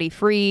 profanity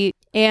free.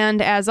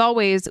 And as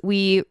always,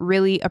 we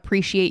really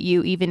appreciate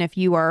you, even if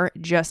you are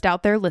just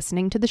out there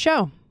listening to the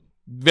show.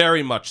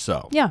 Very much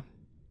so. Yeah.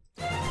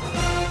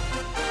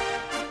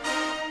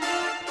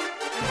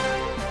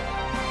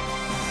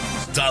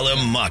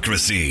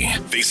 Dollamocracy.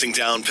 Facing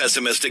down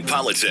pessimistic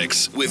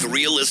politics with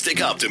realistic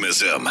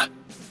optimism.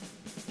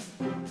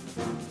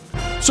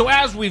 So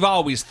as we've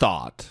always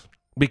thought,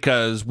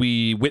 because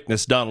we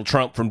witness Donald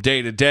Trump from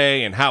day to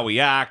day and how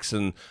he acts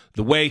and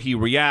the way he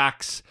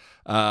reacts,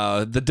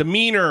 the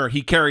demeanor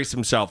he carries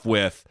himself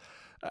with,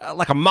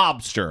 like a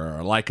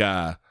mobster, like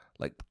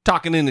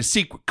talking in a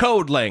secret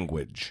code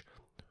language.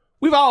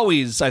 We've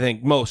always, I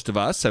think most of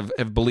us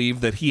have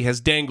believed that he has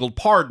dangled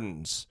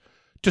pardons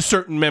to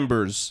certain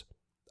members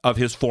of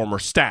his former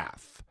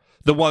staff,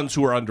 the ones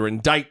who are under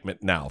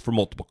indictment now for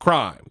multiple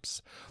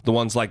crimes, the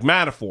ones like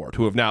Manafort,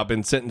 who have now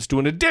been sentenced to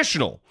an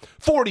additional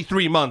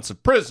 43 months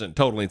of prison,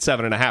 totaling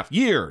 7.5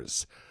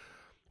 years.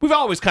 We've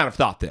always kind of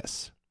thought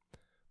this.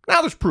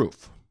 Now there's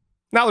proof.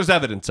 Now there's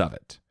evidence of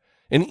it.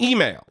 In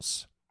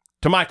emails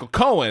to Michael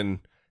Cohen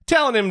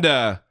telling him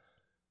to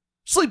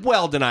sleep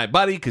well tonight,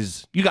 buddy,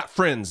 because you got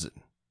friends in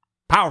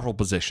powerful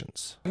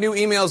positions. New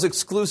emails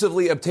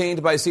exclusively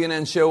obtained by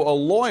CNN show a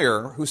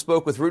lawyer who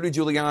spoke with Rudy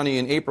Giuliani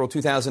in April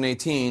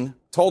 2018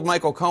 told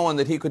Michael Cohen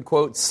that he could,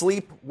 quote,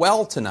 sleep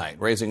well tonight,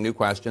 raising new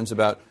questions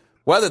about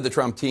whether the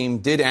Trump team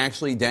did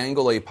actually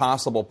dangle a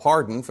possible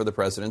pardon for the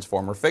president's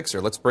former fixer.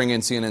 Let's bring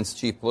in CNN's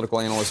chief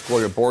political analyst,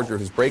 Gloria Borger,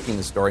 who's breaking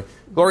the story.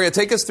 Gloria,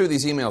 take us through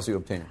these emails you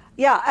obtained.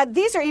 Yeah,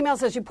 these are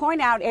emails, as you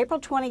point out, April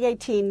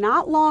 2018,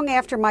 not long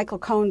after Michael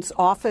Cohen's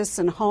office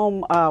and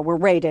home were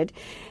raided.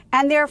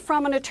 And they're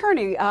from an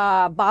attorney,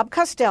 Bob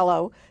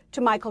Costello,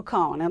 to Michael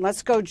Cohen. And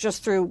let's go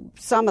just through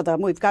some of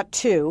them. We've got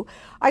two.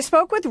 I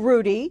spoke with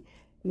Rudy,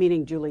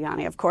 meaning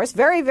Giuliani, of course.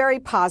 Very, very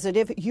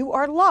positive. You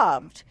are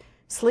loved.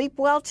 Sleep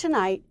well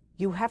tonight.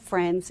 You have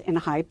friends in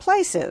high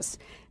places.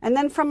 And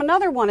then from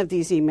another one of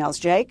these emails,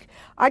 Jake,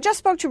 I just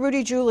spoke to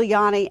Rudy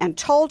Giuliani and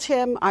told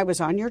him I was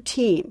on your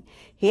team.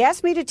 He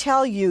asked me to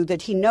tell you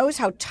that he knows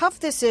how tough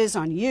this is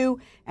on you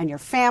and your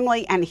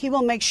family, and he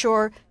will make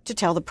sure to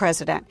tell the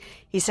president.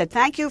 He said,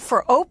 thank you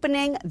for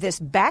opening this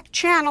back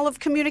channel of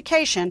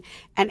communication,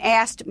 and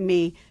asked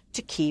me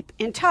to keep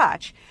in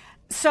touch.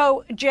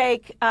 So,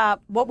 Jake,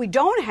 what we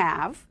don't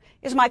have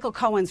is Michael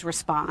Cohen's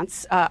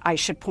response, I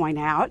should point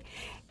out.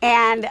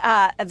 And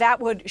that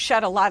would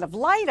shed a lot of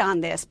light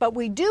on this. But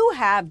we do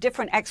have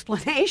different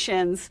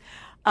explanations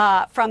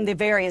from the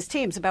various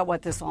teams about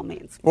what this all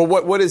means. Well,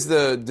 what is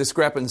the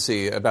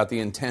discrepancy about the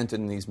intent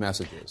in these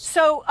messages?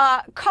 So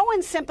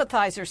Cohen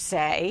sympathizers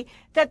say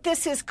that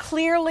this is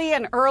clearly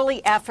an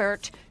early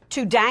effort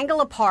to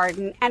dangle a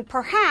pardon and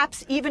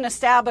perhaps even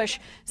establish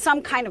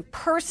some kind of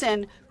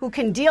person who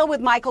can deal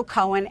with Michael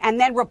Cohen and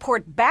then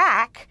report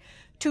back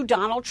to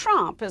Donald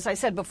Trump. As I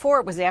said before,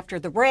 it was after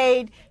the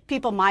raid.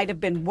 People might have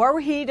been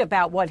worried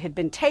about what had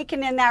been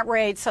taken in that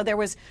raid. So there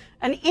was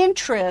an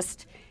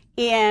interest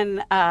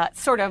in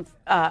sort of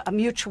a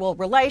mutual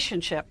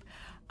relationship.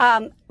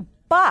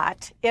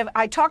 But if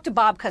I talked to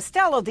Bob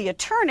Costello, the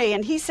attorney,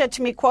 and he said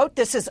to me, quote,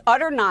 "This is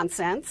utter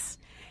nonsense."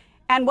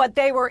 And what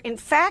they were in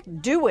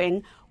fact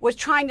doing was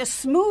trying to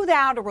smooth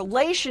out a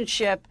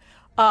relationship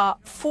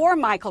for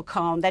Michael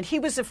Cohen that he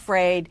was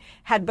afraid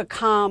had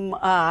become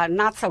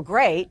not so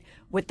great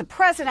with the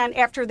president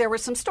after there were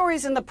some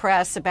stories in the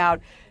press about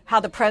how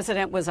the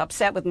president was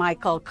upset with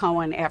Michael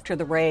Cohen after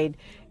the raid,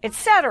 et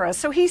cetera.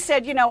 So he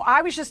said,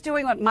 I was just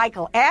doing what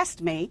Michael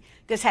asked me.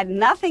 This had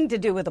nothing to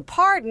do with a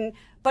pardon,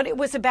 but it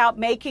was about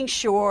making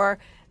sure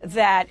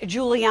that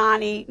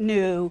Giuliani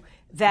knew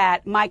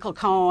that Michael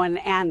Cohen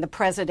and the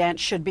president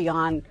should be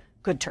on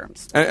good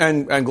terms.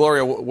 And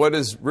Gloria, what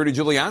is Rudy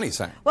Giuliani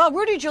saying? Well,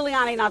 Rudy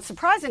Giuliani, not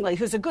surprisingly,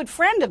 who's a good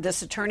friend of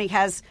this attorney,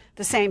 has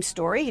the same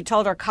story. He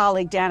told our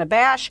colleague Dana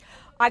Bash,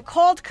 "I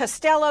called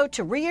Costello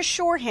to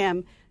reassure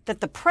him that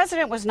the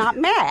president was not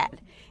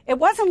mad. It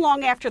wasn't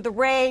long after the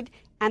raid,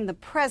 and the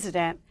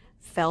president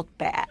felt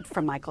bad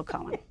for Michael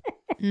Cohen."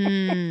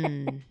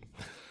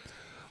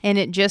 And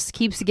it just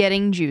keeps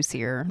getting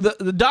juicier.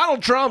 The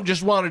Donald Trump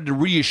just wanted to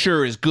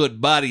reassure his good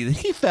buddy that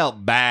he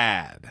felt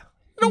bad.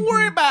 Don't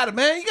worry about it,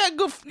 man.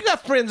 You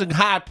got friends in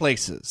high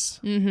places.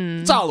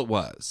 That's all it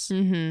was.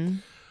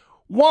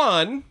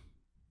 One,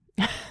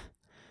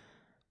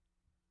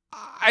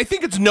 I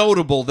think it's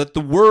notable that the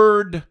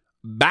word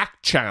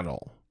back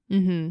channel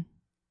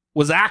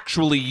was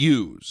actually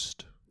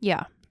used.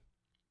 Yeah.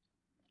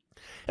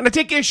 And I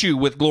take issue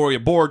with Gloria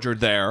Borger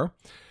there,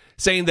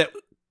 saying that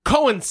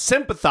Cohen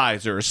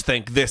sympathizers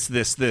think this.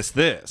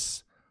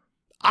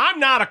 I'm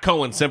not a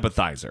Cohen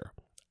sympathizer.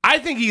 I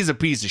think he's a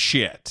piece of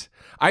shit.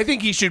 I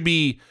think he should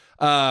be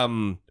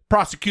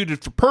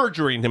prosecuted for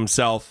perjuring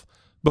himself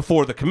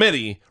before the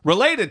committee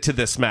related to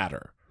this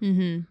matter.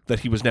 That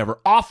he was never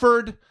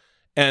offered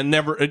and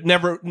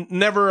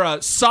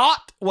never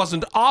sought,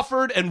 wasn't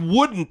offered, and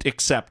wouldn't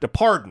accept a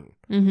pardon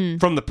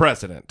from the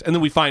president. And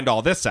then we find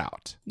all this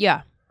out.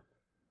 Yeah.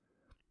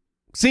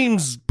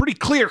 Seems pretty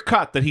clear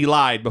cut that he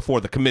lied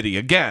before the committee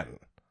again.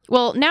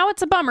 Well, now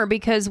it's a bummer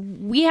because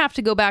we have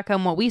to go back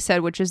on what we said,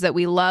 which is that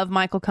we love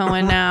Michael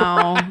Cohen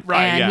now,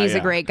 and he's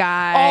a great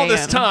guy. All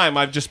this time,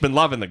 I've just been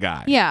loving the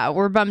guy. Yeah,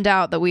 we're bummed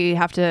out that we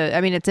have to,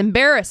 it's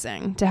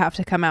embarrassing to have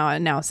to come out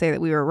and now say that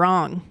we were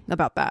wrong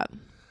about that.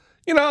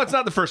 It's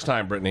not the first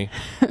time, Brittany.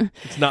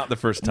 It's not the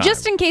first time.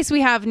 Just in case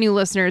we have new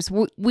listeners,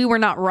 we were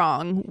not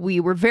wrong.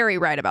 We were very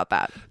right about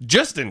that.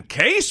 Just in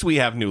case we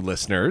have new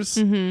listeners,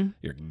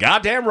 you're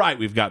goddamn right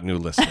we've got new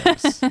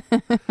listeners.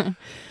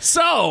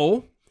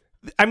 So,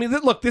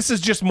 look, this is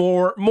just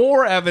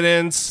more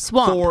evidence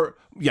Swamp.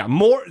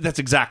 That's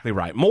exactly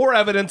right. More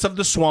evidence of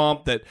the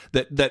swamp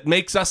that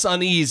makes us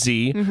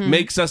uneasy,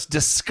 makes us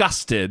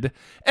disgusted,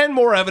 and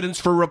more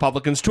evidence for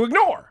Republicans to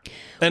ignore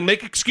and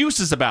make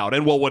excuses about.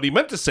 And what he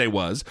meant to say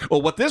was,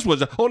 what this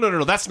was,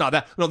 no, that's not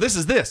that. No, this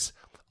is this.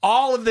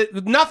 All of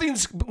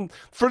nothing's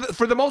for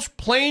the most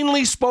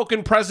plainly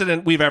spoken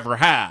president we've ever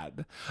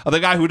had, the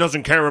guy who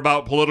doesn't care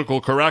about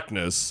political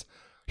correctness.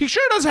 He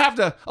sure does have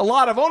a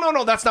lot of,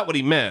 no, that's not what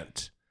he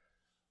meant.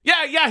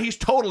 Yeah, he's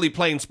totally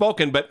plain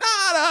spoken, but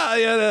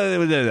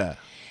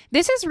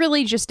This is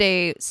really just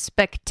a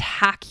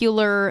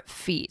spectacular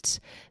feat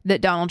that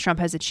Donald Trump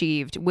has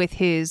achieved with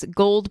his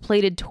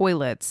gold-plated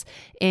toilets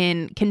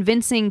in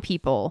convincing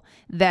people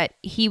that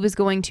he was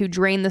going to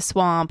drain the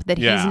swamp, that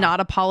he's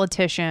not a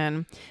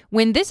politician,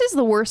 when this is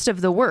the worst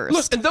of the worst.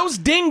 Look, and those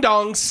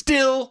ding-dongs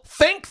still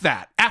think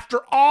that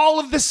after all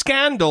of the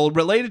scandal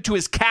related to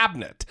his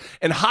cabinet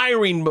and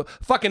hiring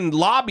fucking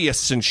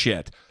lobbyists and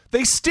shit.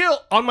 They still,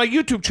 on my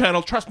YouTube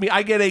channel, trust me,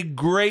 I get a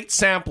great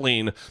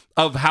sampling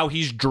of how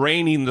he's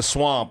draining the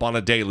swamp on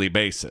a daily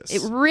basis.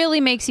 It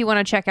really makes you want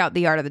to check out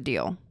The Art of the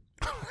Deal.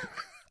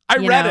 I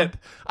read it.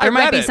 There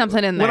might be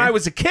something in there. When I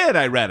was a kid,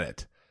 I read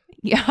it.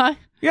 Yeah?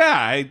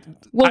 Yeah.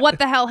 What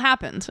the hell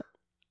happened?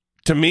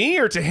 To me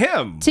or to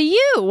him? To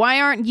you.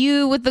 Why aren't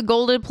you with the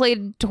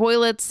gold-plated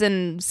toilets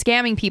and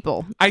scamming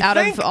people out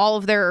of all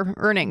of their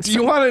earnings? Do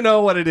you want to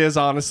know what it is,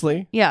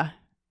 honestly? Yeah.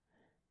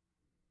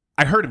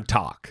 I heard him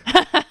talk.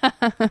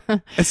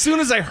 As soon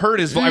as I heard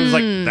his voice, I was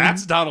like,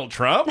 that's Donald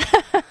Trump?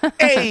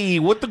 Hey,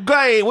 what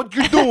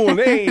you doing?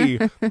 Hey.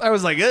 I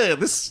was like,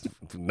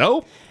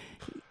 nope.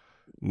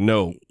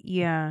 No.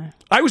 Yeah.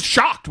 I was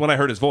shocked when I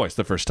heard his voice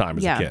the first time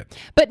as a kid.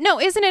 But no,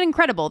 isn't it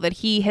incredible that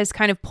he has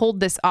kind of pulled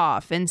this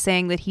off and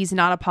saying that he's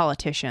not a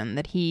politician,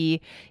 that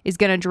he is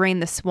going to drain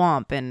the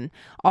swamp and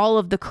all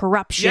of the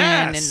corruption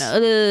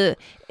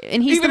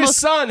and he's even his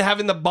son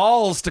having the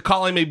balls to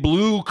call him a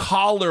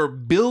blue-collar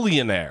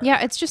billionaire.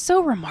 Yeah, it's just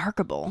so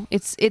remarkable.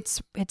 It's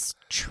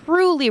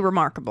truly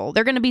remarkable.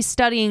 They're going to be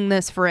studying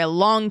this for a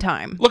long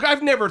time. Look,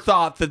 I've never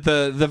thought that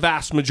the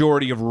vast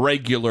majority of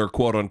regular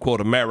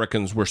quote-unquote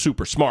Americans were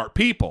super smart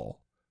people.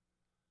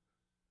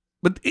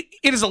 But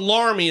it is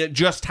alarming at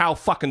just how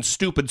fucking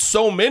stupid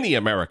so many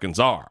Americans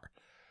are.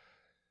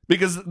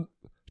 Because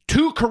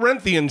 2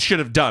 Corinthians should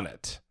have done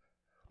it.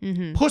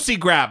 Pussy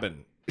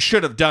grabbing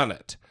should have done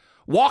it.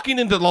 Walking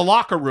into the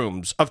locker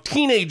rooms of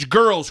teenage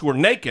girls who were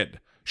naked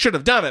should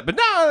have done it. But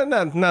none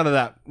of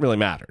that really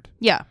mattered.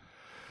 Yeah.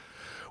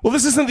 Well,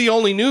 this isn't the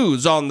only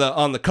news on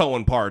the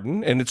Cohen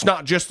pardon, and it's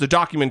not just the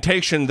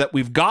documentation that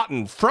we've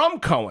gotten from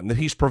Cohen that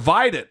he's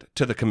provided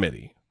to the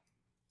committee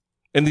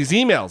and these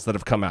emails that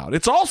have come out.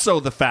 It's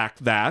also the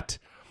fact that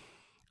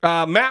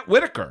Matt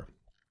Whitaker,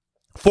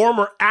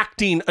 former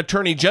acting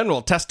attorney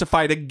general,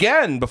 testified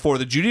again before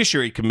the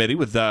Judiciary Committee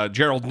with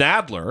Jerry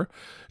Nadler,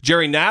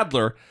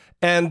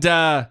 and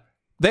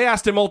they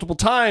asked him multiple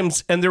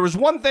times, and there was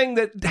one thing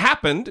that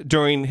happened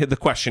during the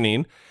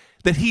questioning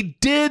that he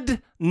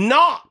did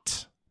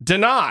not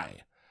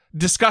deny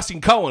discussing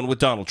Cohen with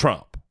Donald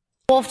Trump.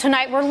 Wolf,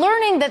 tonight we're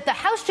learning that the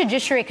House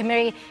Judiciary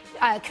Committee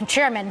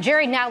Chairman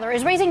Jerry Nadler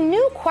is raising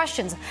new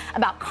questions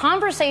about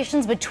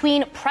conversations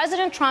between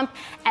President Trump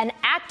and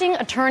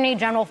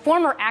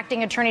former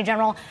acting Attorney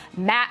General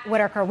Matt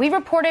Whitaker. We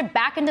reported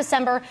back in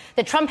December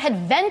that Trump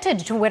had vented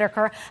to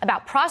Whitaker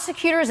about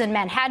prosecutors in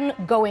Manhattan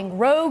going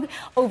rogue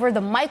over the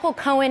Michael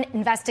Cohen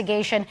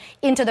investigation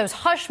into those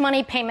hush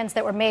money payments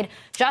that were made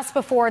just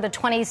before the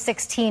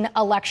 2016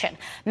 election.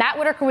 Matt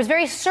Whitaker was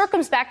very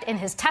circumspect in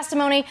his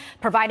testimony,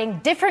 providing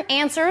different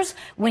answers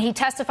when he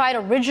testified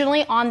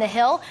originally on the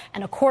Hill.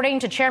 And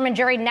according to Chairman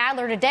Jerry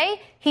Nadler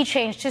today, he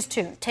changed his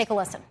tune. Take a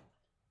listen.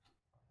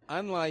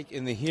 Unlike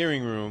in the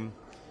hearing room,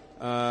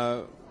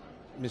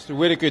 Mr.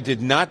 Whitaker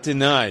did not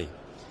deny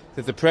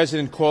that the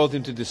president called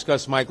him to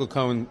discuss the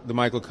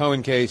Michael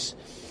Cohen case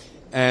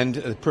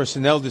and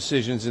personnel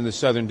decisions in the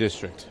Southern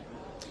District.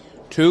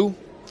 2,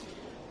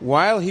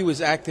 while he was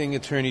acting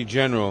Attorney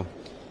General,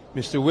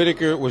 Mr.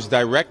 Whitaker was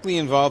directly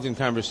involved in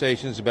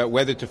conversations about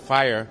whether to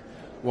fire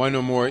one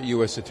or more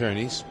U.S.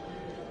 attorneys.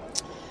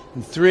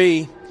 And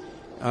 3,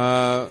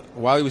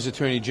 while he was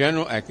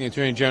acting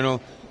Attorney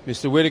General,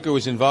 Mr. Whitaker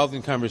was involved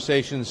in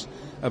conversations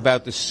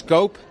about the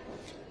scope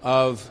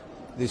of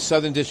the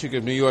Southern District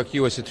of New York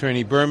U.S.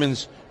 Attorney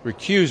Berman's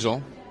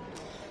recusal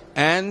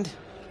and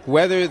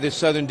whether the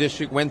Southern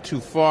District went too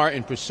far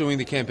in pursuing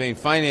the campaign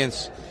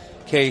finance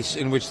case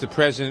in which the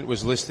president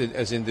was listed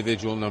as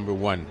individual number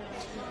 1.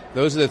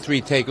 Those are the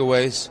 3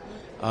 takeaways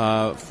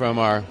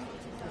from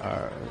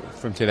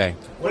today.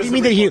 What do you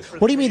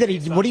mean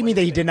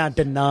that he did not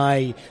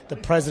deny the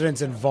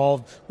president's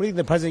involved? What do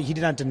you think he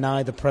did not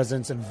deny the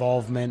president's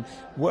involvement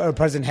or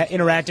president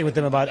interacting with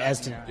him about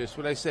Eston? Just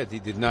what I said. He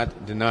did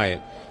not deny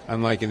it,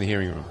 unlike in the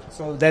hearing room.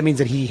 So that means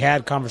that he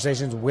had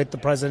conversations with the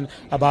president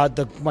about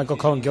the Michael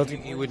Cohen guilty?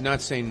 He would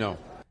not say no.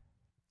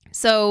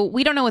 So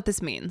we don't know what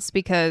this means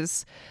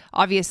because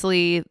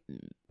obviously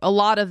a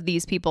lot of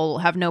these people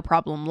have no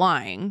problem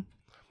lying,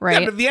 right? Yeah,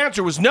 but if the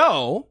answer was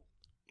no,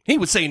 he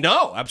would say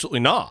no, absolutely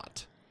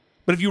not.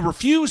 But if you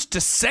refuse to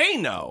say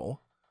no,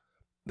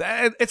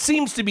 it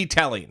seems to be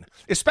telling,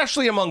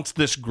 especially amongst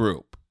this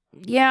group.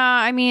 Yeah,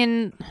 I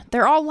mean,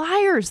 they're all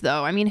liars,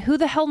 though. I mean, who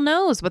the hell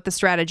knows what the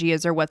strategy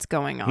is or what's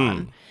going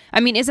on? I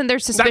mean, isn't there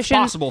suspicion? That's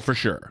possible for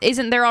sure.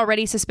 Isn't there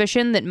already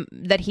suspicion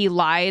that he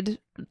lied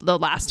the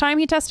last time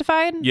he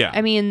testified? Yeah.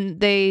 I mean,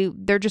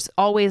 they're just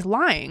always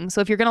lying.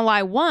 So if you're going to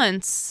lie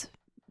once,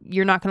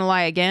 you're not going to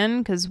lie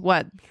again? Because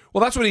what?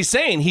 Well, that's what he's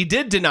saying. He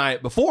did deny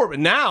it before, but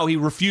now he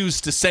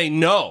refused to say,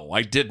 no,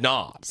 I did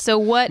not. So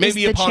what is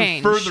the change? Maybe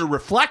upon further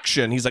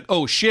reflection, he's like,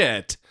 oh,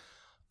 shit,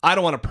 I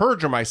don't want to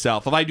perjure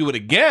myself. If I do it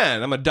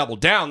again, I'm going to double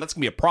down. That's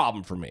going to be a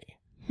problem for me.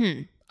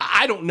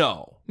 I don't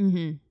know.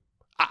 Mm-hmm.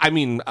 I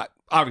mean,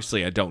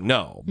 obviously I don't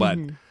know, but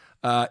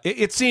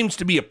it seems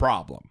to be a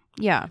problem.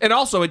 Yeah. And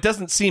also, it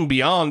doesn't seem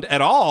beyond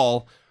at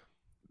all,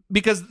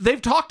 because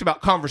they've talked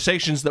about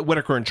conversations that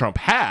Whitaker and Trump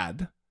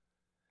had,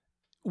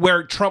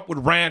 where Trump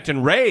would rant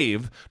and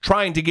rave,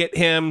 trying to get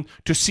him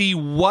to see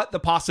what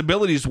the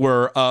possibilities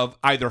were of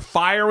either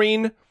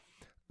firing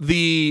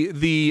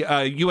the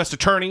U.S.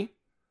 attorney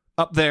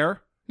up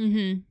there,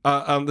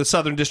 the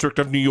Southern District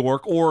of New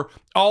York, or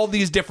all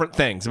these different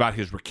things about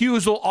his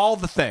recusal, all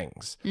the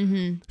things.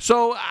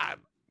 So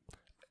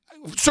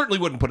certainly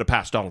wouldn't put it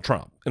past Donald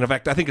Trump. And in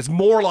fact, I think it's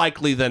more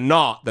likely than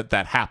not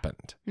that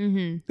happened,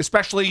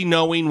 especially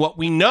knowing what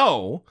we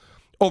know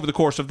over the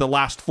course of the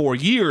last 4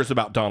 years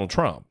about Donald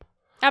Trump.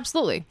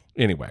 Absolutely.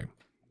 Anyway,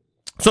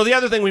 so the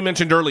other thing we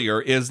mentioned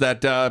earlier is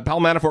that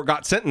Paul Manafort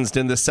got sentenced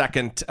in this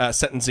second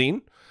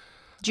sentencing.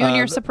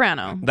 Junior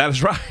Soprano. That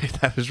is right.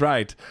 That is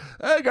right.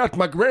 I got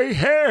my gray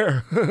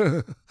hair.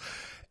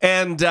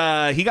 And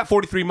he got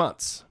 43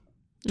 months,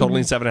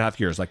 totaling 7.5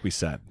 years, like we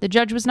said. The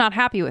judge was not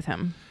happy with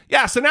him.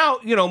 Yeah, so now,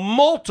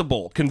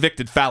 multiple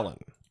convicted felon.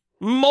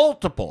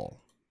 Multiple.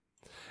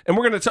 And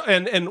we're going to,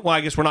 and well,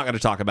 I guess we're not going to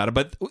talk about it,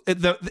 but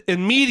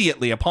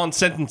immediately upon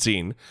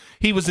sentencing,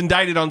 he was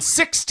indicted on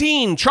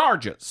 16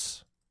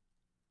 charges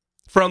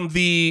from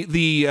the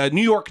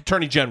New York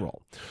Attorney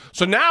General.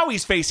 So now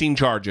he's facing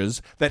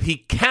charges that he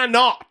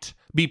cannot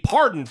be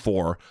pardoned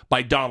for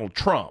by Donald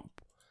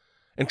Trump.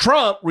 And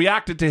Trump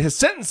reacted to his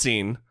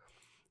sentencing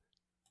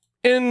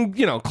in,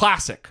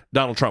 classic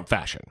Donald Trump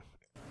fashion.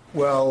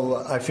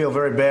 Well, I feel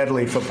very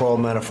badly for Paul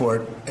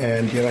Manafort.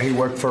 And, he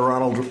worked for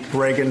Ronald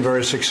Reagan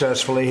very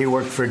successfully. He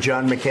worked for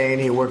John McCain.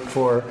 He worked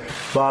for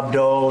Bob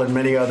Dole and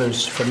many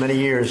others for many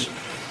years.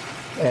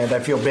 And I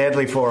feel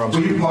badly for him.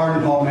 Will you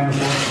pardon Paul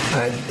Manafort?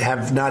 I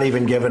have not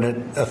even given it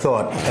a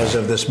thought as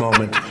of this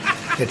moment.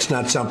 It's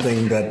not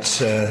something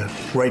that's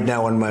right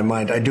now in my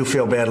mind. I do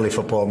feel badly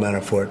for Paul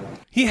Manafort.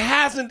 He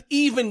hasn't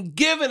even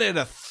given it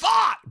a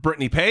thought,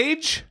 Brittany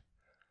Page.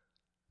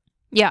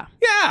 Yeah.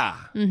 Yeah.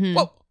 Mm-hmm.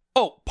 Well,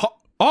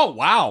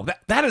 wow.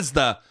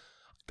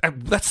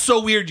 That's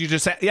so weird. You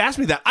asked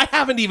me that. I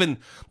haven't even.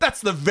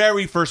 That's the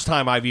very first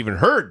time I've even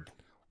heard.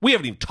 We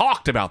haven't even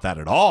talked about that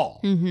at all.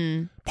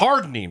 Mm-hmm.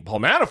 Pardoning Paul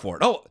Manafort.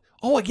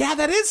 Oh, yeah,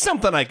 that is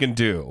something I can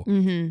do.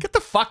 Mm-hmm. Get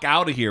the fuck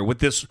out of here with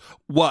this.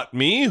 What,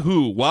 me?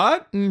 Who?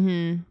 What?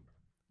 Mm-hmm.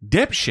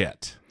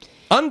 Dipshit.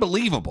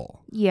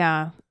 Unbelievable.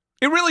 Yeah.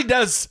 It really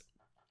does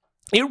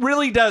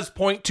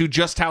point to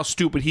just how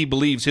stupid he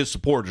believes his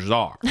supporters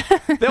are.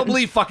 They'll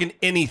believe fucking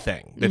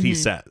anything that he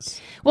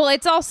says. Well,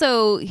 it's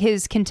also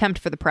his contempt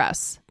for the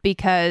press,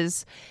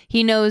 because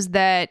he knows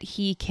that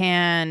he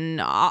can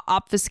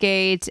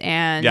obfuscate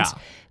and,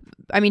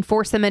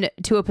 force them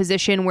into a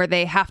position where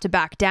they have to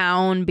back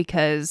down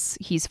because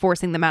he's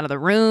forcing them out of the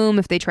room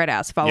if they try to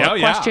ask follow-up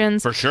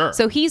questions. For sure.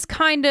 So he's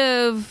kind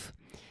of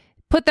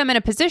put them in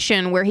a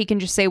position where he can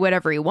just say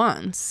whatever he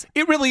wants.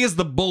 It really is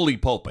the bully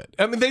pulpit.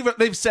 I mean,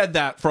 they've said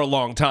that for a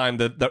long time,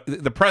 that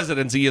the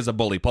presidency is a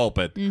bully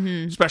pulpit,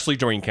 especially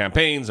during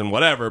campaigns and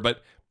whatever,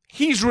 but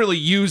he's really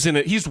using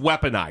it. He's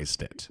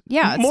weaponized it.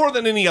 Yeah. More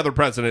than any other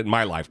president in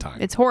my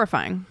lifetime. It's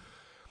horrifying.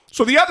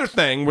 So the other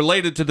thing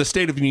related to the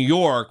state of New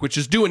York, which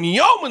is doing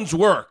yeoman's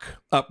work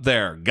up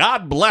there,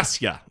 God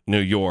bless you, New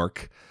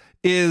York,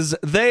 is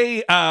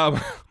they, I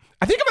think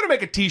I'm going to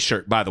make a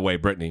t-shirt, by the way,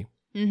 Brittany.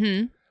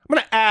 Mm-hmm. I'm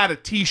going to add a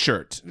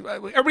t-shirt.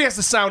 Everybody has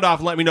to sound off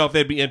and let me know if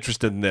they'd be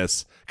interested in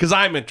this, because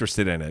I'm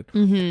interested in it.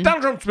 Mm-hmm.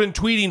 Donald Trump's been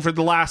tweeting for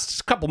the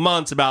last couple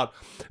months about,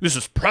 this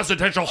is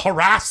presidential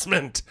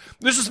harassment.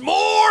 This is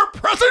more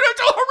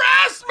presidential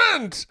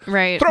harassment.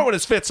 Right. Throwing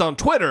his fits on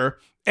Twitter.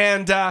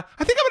 And I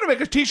think I'm going to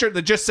make a t-shirt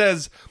that just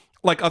says,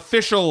 like,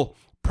 official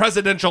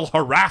presidential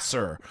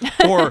harasser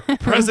or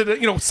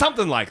president,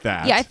 something like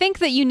that. Yeah, I think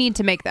that you need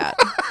to make that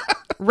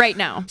right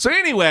now. So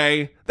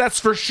anyway, that's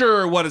for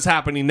sure what is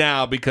happening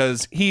now,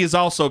 because he is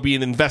also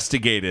being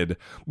investigated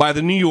by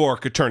the New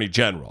York Attorney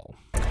General.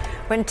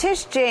 When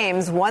Tish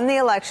James won the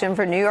election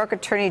for New York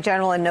Attorney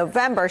General in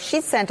November,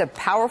 she sent a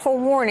powerful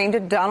warning to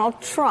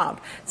Donald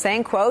Trump,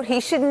 saying, quote, he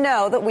should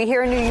know that we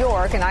here in New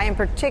York, and I in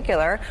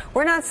particular,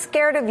 we're not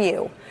scared of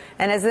you.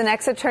 And as the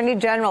next Attorney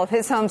General of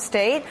his home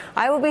state,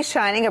 I will be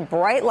shining a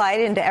bright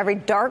light into every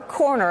dark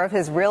corner of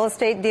his real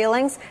estate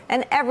dealings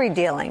and every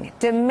dealing,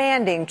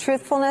 demanding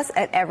truthfulness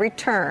at every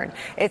turn.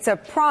 It's a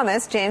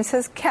promise James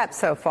has kept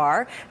so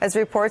far, as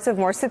reports of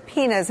more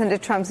subpoenas into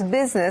Trump's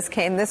business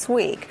came this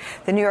week.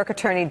 The New York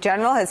Attorney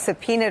General has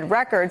subpoenaed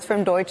records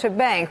from Deutsche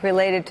Bank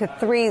related to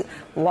 3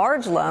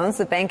 large loans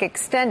the bank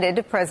extended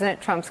to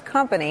President Trump's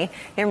company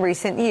in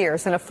recent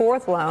years, and a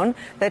 4th loan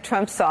that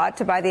Trump sought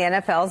to buy the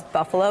NFL's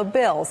Buffalo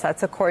Bills.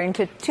 That's according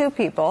to 2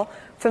 people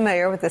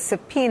familiar with the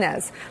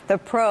subpoenas. The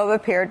probe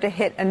appeared to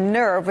hit a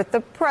nerve with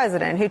the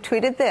president, who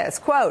tweeted this,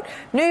 quote,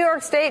 New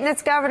York State and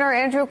its governor,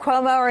 Andrew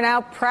Cuomo, are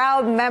now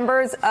proud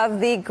members of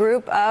the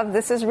group of,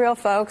 this is real,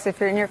 folks, if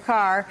you're in your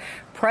car,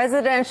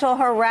 presidential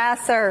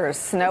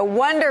harassers. No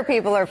wonder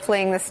people are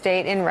fleeing the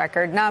state in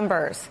record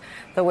numbers.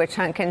 The witch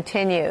hunt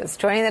continues.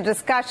 Joining the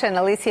discussion,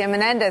 Alicia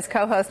Menendez,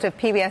 co-host of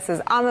PBS's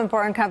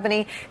Amanpour &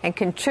 Company and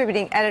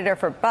contributing editor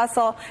for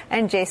Bustle,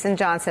 and Jason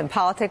Johnson,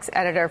 politics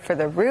editor for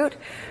The Root.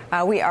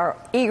 We are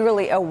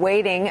eagerly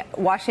awaiting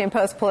Washington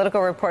Post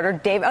political reporter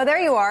David. Oh, there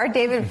you are,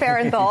 David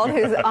Fahrenthold,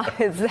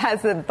 who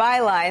has the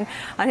byline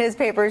on his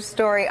paper's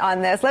story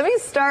on this. Let me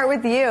start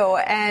with you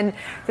and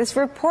this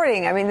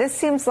reporting. I mean, this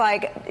seems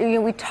like,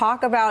 we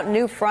talk about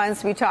new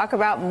fronts, we talk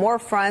about more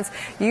fronts.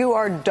 You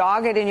are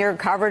dogged in your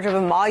coverage of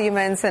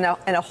emoluments and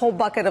a whole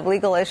bucket of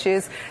legal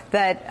issues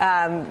that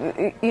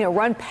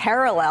run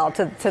parallel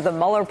to the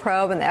Mueller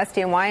probe and the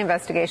SDNY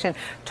investigation.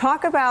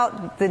 Talk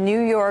about the New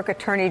York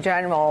Attorney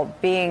General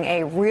being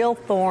a real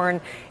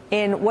thorn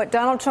in what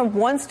Donald Trump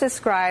once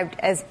described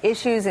as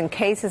issues and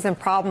cases and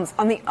problems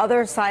on the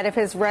other side of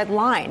his red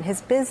line,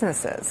 his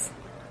businesses.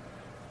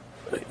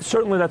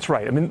 Certainly that's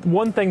right. I mean,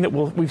 one thing that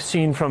we've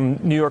seen from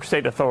New York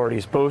State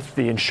authorities, both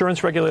the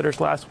insurance regulators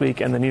last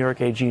week and the New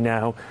York AG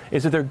now,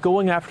 is that they're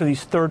going after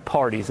these third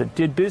parties that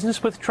did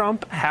business with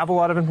Trump, have a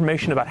lot of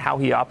information about how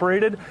he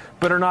operated,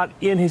 but are not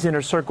in his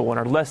inner circle and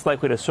are less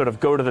likely to sort of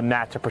go to the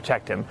mat to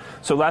protect him.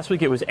 So last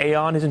week it was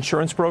Aon, his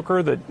insurance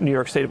broker, that New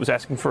York State was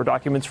asking for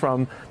documents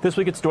from. This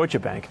week it's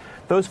Deutsche Bank.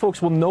 Those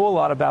folks will know a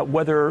lot about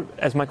whether,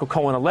 as Michael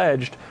Cohen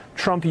alleged,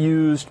 Trump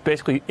used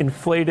basically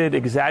inflated,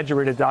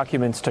 exaggerated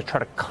documents to try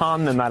to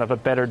con them out of a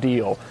better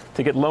deal,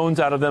 to get loans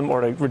out of them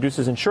or to reduce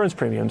his insurance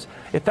premiums.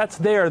 If that's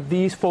there,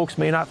 these folks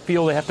may not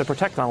feel they have to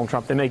protect Donald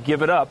Trump. They may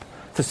give it up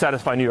to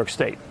satisfy New York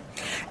State.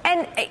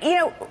 And,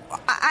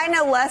 I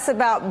know less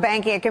about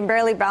banking. I can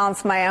barely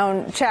balance my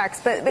own checks.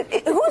 But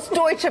who's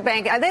Deutsche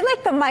Bank? Are they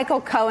like the Michael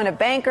Cohen of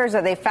bankers?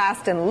 Are they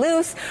fast and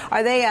loose?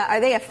 Are they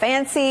a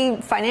fancy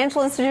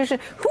financial institution?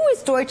 Who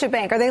is Deutsche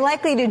Bank? Are they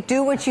likely to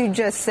do what you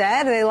just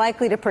said? Are they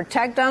likely to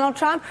protect Donald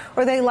Trump?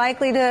 Or are they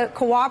likely to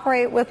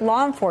cooperate with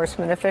law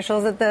enforcement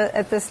officials at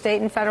the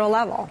state and federal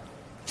level?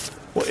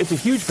 Well, it's a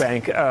huge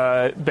bank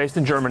based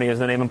in Germany, as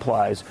the name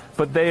implies,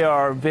 but they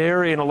are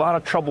in a lot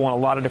of trouble on a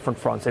lot of different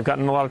fronts. They've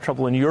gotten in a lot of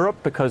trouble in Europe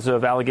because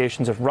of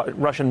allegations of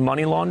Russian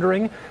money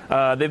laundering.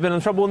 They've been in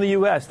trouble in the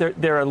U.S.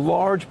 They're a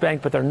large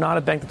bank, but they're not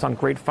a bank that's on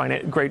great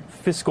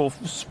fiscal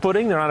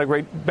footing. They're not a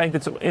great bank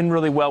that's in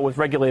really well with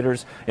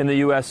regulators in the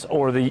U.S.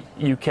 or the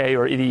U.K.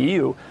 or the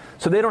EU.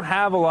 So they don't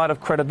have a lot of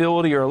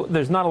credibility, or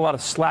there's not a lot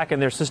of slack in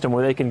their system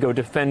where they can go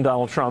defend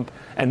Donald Trump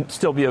and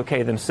still be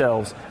okay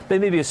themselves. They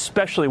may be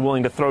especially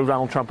willing to throw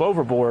Donald Trump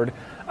overboard.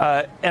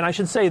 And I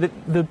should say that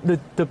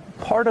the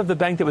part of the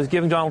bank that was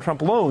giving Donald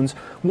Trump loans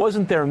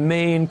wasn't their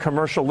main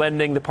commercial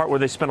lending, the part where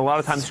they spent a lot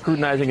of time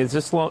scrutinizing, is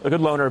this loan a good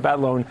loan or a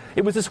bad loan?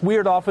 It was this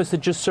weird office that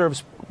just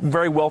serves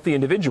very wealthy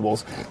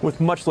individuals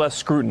with much less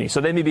scrutiny.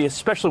 So they may be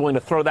especially willing to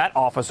throw that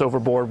office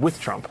overboard with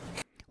Trump.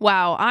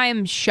 Wow,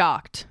 I'm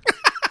shocked.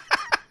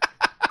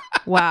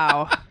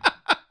 Wow.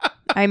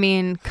 I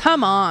mean,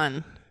 come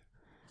on.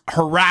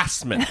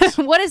 Harassment.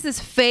 What is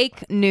this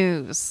fake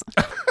news?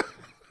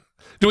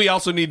 Do we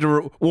also need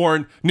to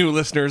warn new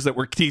listeners that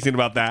we're teasing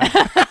about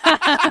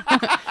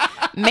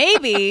that?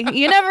 Maybe.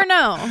 You never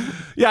know.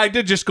 Yeah, I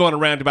did just go on a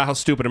rant about how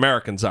stupid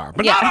Americans are,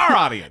 but not our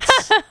audience.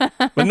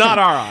 But not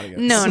our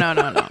audience. No.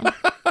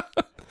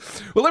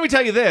 Well, let me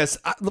tell you this.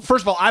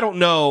 First of all, I don't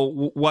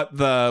know what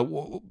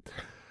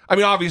I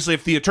mean, obviously,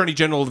 if the Attorney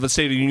General of the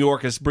state of New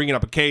York is bringing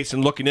up a case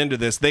and looking into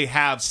this, they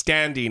have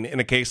standing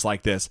in a case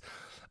like this.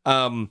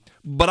 But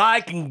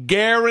I can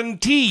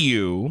guarantee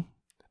you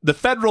the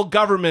federal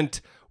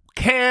government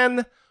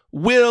can,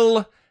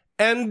 will,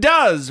 and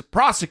does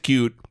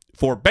prosecute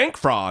for bank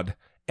fraud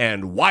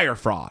and wire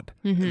fraud.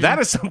 Mm-hmm. That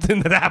is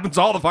something that happens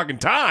all the fucking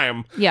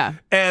time. Yeah.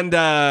 And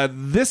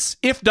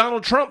if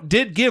Donald Trump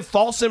did give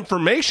false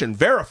information,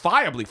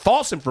 verifiably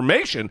false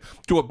information,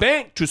 to a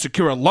bank to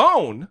secure a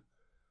loan,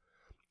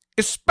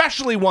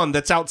 especially one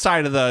that's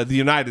outside of the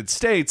United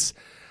States,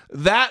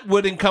 that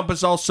would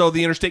encompass also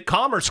the Interstate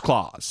Commerce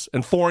Clause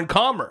and foreign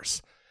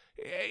commerce.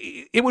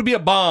 It would be a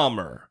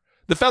bomber.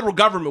 The federal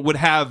government would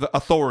have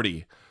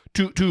authority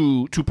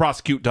to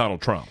prosecute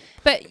Donald Trump.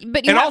 But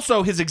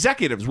also his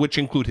executives, which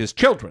include his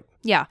children.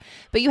 Yeah,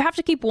 but you have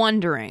to keep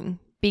wondering,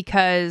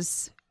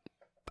 because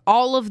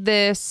all of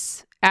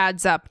this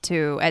adds up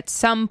to, at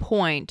some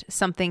point,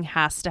 something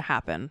has to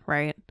happen,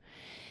 right?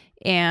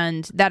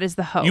 And that is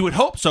the hope. You would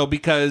hope so,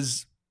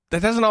 because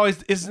that is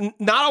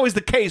not always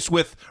the case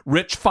with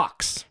rich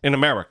fucks in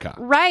America.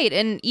 Right.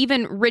 And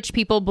even rich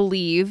people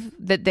believe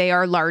that they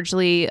are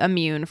largely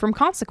immune from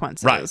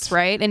consequences.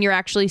 Right. And you're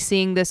actually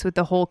seeing this with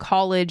the whole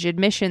college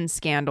admission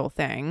scandal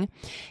thing.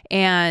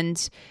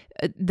 And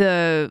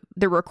the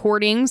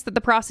recordings that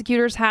the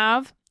prosecutors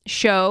have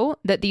show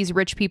that these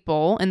rich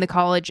people in the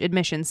college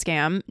admission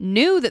scam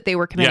knew that they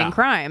were committing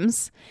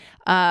crimes,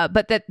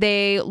 but that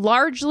they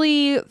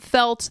largely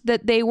felt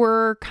that they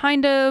were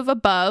kind of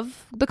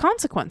above the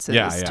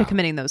consequences to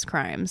committing those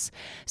crimes.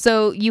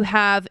 So you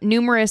have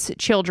numerous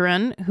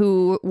children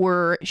who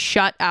were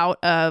shut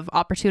out of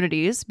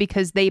opportunities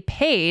because they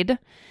paid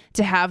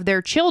to have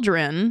their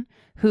children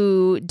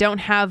who don't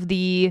have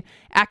the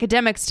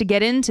academics to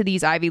get into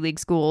these Ivy League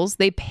schools,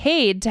 they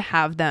paid to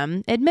have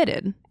them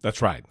admitted.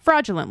 That's right.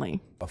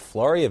 Fraudulently. A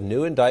flurry of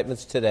new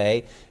indictments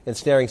today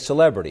ensnaring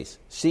celebrities,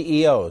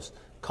 CEOs,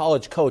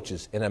 college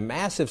coaches in a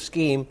massive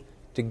scheme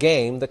to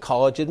game the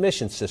college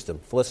admissions system.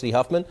 Felicity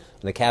Huffman,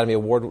 an Academy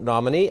Award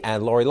nominee,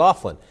 and Lori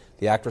Loughlin,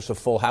 the actress of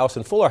Full House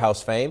and Fuller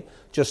House fame,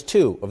 just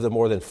two of the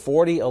more than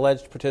 40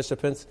 alleged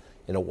participants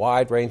in a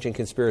wide-ranging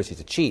conspiracy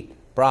to cheat,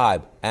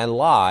 bribe, and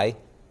lie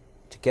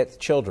to get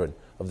children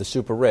of the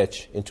super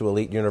rich into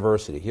elite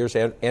university. Here's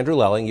Andrew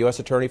Lelling, U.S.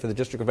 Attorney for the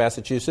District of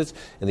Massachusetts,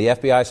 and the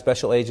FBI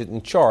Special Agent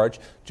in charge,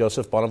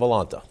 Joseph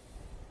Bonavolanta.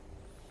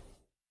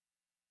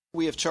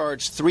 We have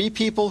charged 3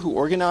 people who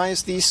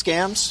organized these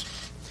scams,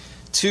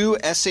 2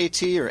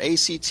 SAT or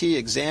ACT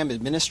exam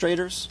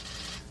administrators,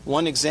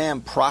 1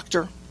 exam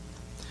proctor,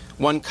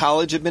 1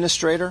 college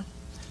administrator,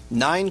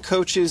 9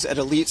 coaches at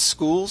elite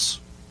schools,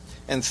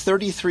 and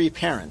 33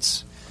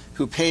 parents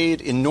who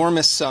paid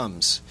enormous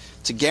sums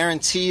to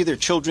guarantee their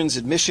children's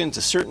admission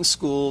to certain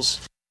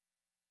schools.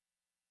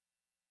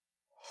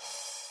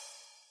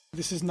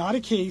 This is not a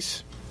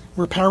case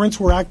where parents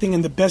were acting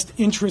in the best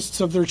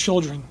interests of their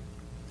children.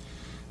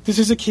 This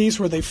is a case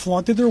where they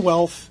flaunted their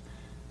wealth,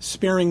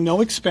 sparing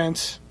no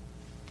expense,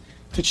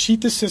 to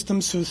cheat the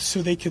system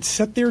so they could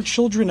set their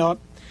children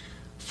up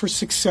for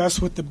success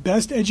with the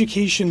best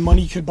education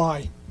money could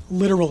buy,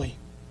 literally.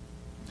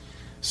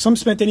 Some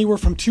spent anywhere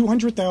from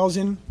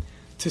 $200,000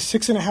 to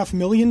 $6.5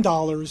 million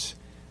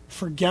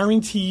for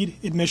guaranteed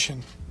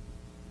admission.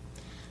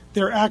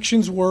 Their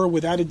actions were,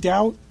 without a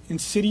doubt,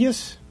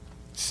 insidious,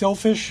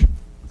 selfish,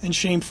 and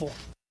shameful.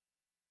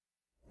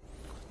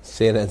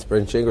 CNN's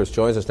Bryn Chingers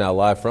joins us now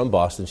live from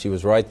Boston. She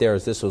was right there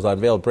as this was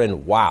unveiled.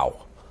 Bryn,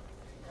 wow.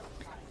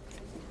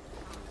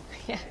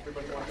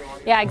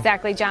 Yeah,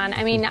 exactly, John.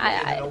 I mean,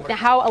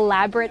 how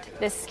elaborate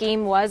this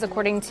scheme was,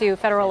 according to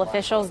federal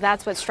officials,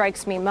 that's what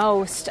strikes me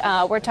most.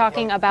 We're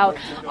talking about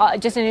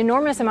just an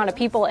enormous amount of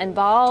people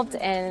involved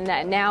and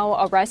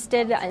now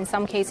arrested. In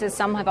some cases,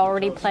 some have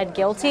already pled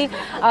guilty,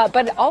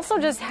 but also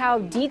just how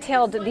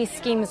detailed these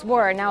schemes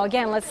were. Now,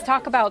 again, let's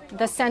talk about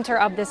the center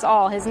of this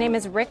all. His name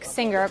is Rick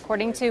Singer.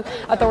 According to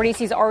authorities,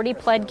 he's already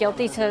pled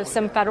guilty to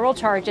some federal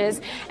charges,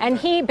 and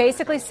he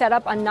basically set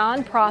up a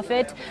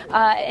nonprofit,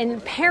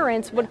 and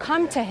parents would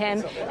come to him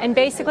and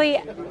basically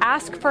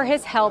ask for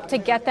his help to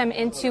get them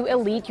into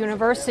elite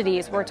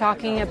universities. We're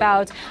talking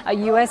about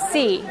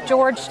USC,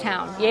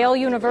 Georgetown, Yale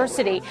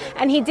University,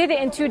 and he did it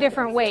in two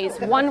different ways.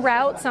 One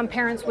route some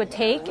parents would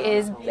take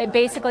is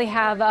basically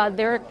have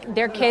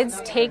their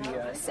kids take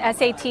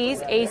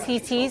SATs,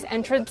 ACTs,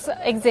 entrance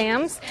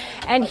exams,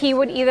 and he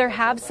would either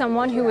have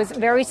someone who was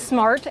very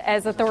smart,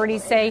 as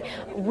authorities say,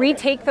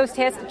 retake those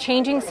tests,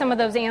 changing some of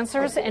those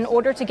answers in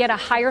order to get a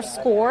higher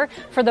score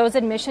for those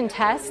admission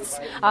tests.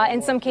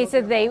 In some cases,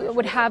 they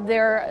would have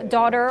their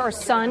daughter or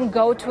son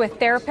go to a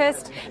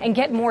therapist and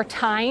get more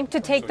time to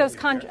take those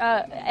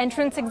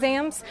entrance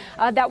exams.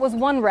 That was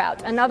one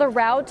route. Another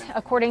route,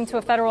 according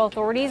to federal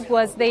authorities,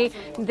 was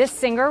this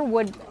singer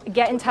would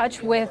get in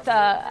touch with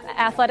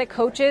athletic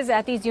coaches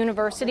at these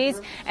universities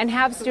and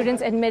have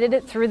students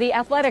admitted through the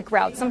athletic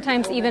route,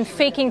 sometimes even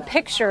faking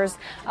pictures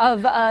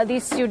of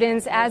these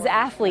students as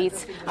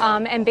athletes,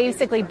 and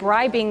basically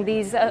bribing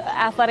these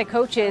athletic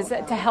coaches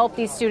to help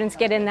these students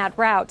get in that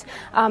route.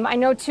 I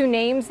know two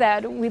names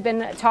that we've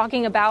been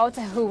talking about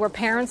who were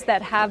parents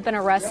that have been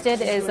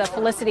arrested is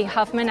Felicity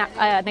Huffman,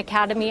 an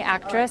Academy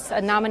actress,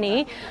 a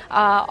nominee.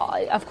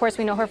 Of course,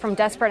 we know her from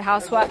Desperate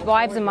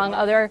Housewives, among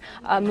other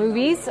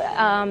movies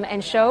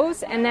and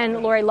shows. And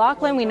then Lori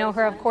Loughlin, we know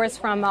her, of course,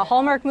 from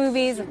Hallmark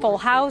movies, Full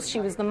House. She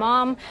was the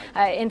mom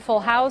in Full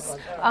House.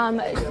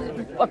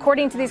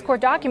 According to these court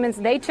documents,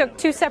 they took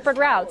two separate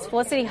routes.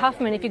 Felicity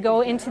Huffman, if you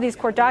go into these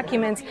court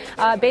documents,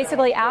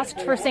 basically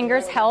asked for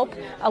Singer's help,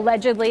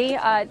 allegedly,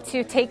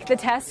 to take the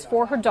tests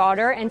for her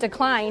daughter and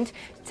declined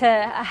to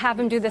have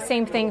him do the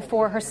same thing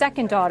for her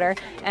second daughter.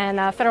 And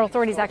federal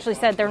authorities actually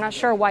said they're not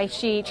sure why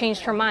she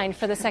changed her mind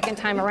for the second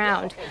time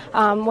around.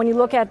 When you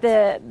look at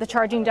the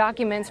charging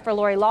documents for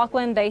Lori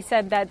Loughlin, they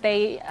said that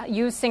they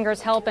used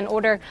Singer's help in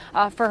order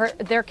for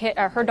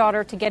her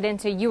daughter to get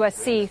into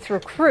USC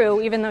through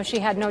crew, even though she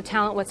had no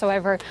talent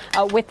whatsoever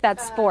with that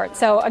sport.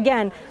 So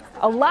again,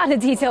 a lot of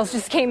details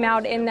just came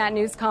out in that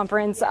news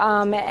conference,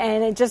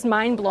 and it's just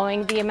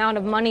mind-blowing, the amount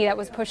of money that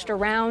was pushed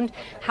around,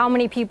 how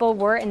many people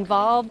were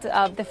involved,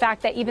 the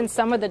fact that even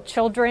some of the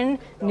children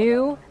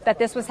knew that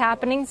this was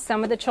happening,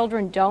 some of the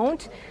children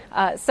don't.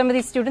 Some of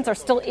these students are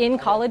still in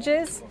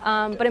colleges,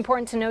 but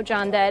important to note,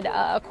 John, that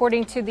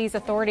according to these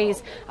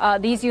authorities,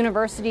 these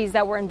universities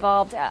that were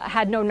involved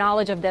had no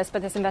knowledge of this,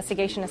 but this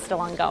investigation is still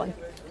ongoing.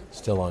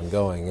 Still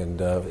ongoing,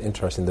 and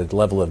interesting, the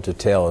level of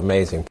detail,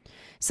 amazing.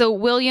 So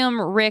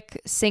William Rick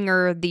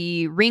Singer,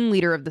 the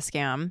ringleader of the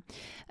scam,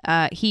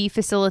 he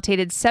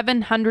facilitated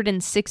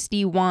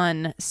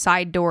 761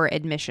 side door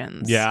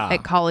admissions at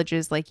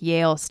colleges like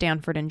Yale,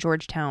 Stanford, and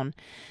Georgetown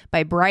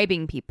by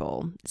bribing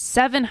people.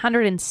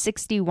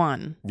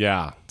 761.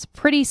 Yeah. It's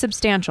pretty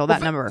substantial,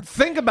 that number.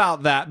 Think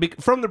about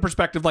that from the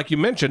perspective, like you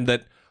mentioned,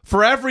 that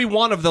for every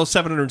one of those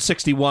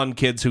 761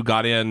 kids who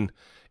got in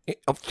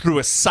through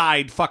a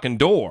side fucking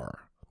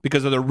door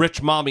because of their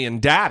rich mommy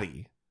and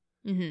daddy,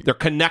 their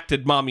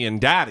connected mommy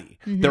and daddy,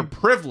 their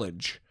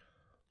privilege.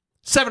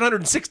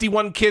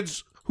 761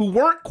 kids who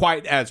weren't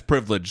quite as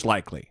privileged,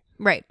 likely.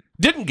 Right.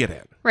 Didn't get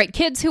in. Right.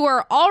 Kids who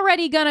are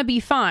already going to be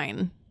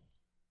fine.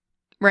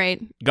 Right.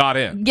 Got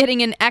in.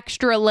 Getting an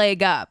extra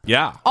leg up.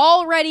 Yeah.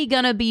 Already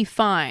going to be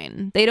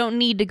fine. They don't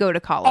need to go to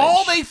college.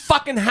 All they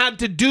fucking had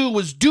to do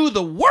was do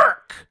the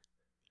work.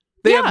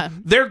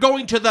 They're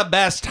going to the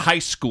best high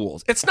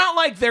schools. It's not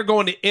like they're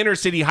going to inner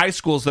city high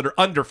schools that are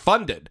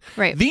underfunded.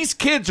 Right. These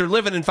kids are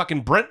living in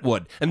fucking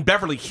Brentwood and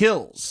Beverly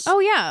Hills.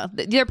 Oh, yeah.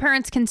 Their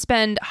parents can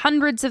spend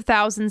hundreds of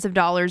thousands of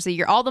dollars a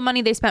year. All the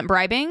money they spent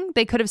bribing,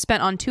 they could have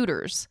spent on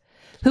tutors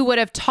who would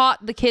have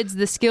taught the kids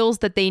the skills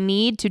that they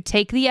need to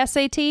take the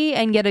SAT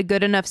and get a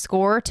good enough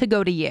score to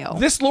go to Yale.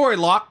 This Lori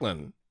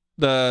Loughlin,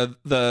 the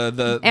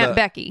Aunt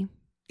Becky.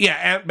 Yeah,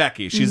 Aunt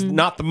Becky. She's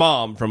not the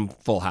mom from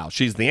Full House.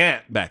 She's the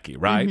Aunt Becky,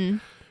 right?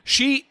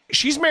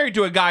 She's married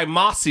to a guy,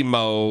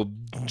 Massimo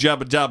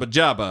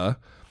Jubba,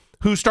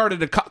 who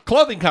started a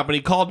clothing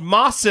company called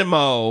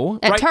Massimo.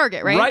 At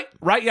Target, right?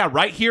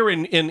 Right here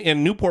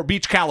in Newport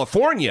Beach,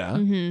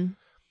 California.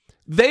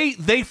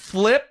 They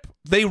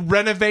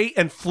renovate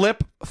and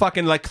flip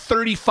fucking like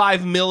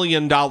 $35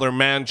 million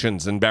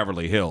mansions in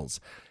Beverly Hills.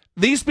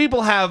 These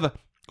people have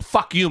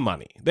fuck you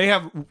money. They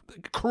have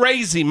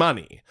crazy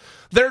money.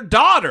 Their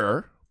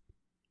daughter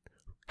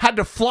had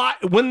to fly,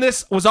 when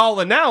this was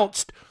all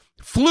announced,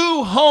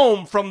 flew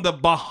home from the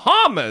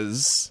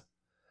Bahamas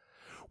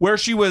where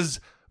she was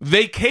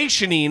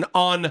vacationing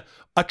on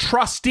a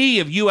trustee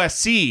of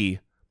USC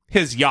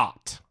his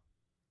yacht.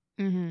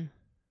 Mm-hmm.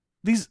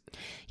 These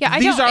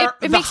it are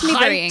makes me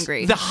very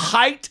angry. The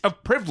height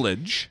of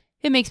privilege.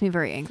 It makes me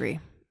very angry.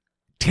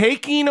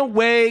 Taking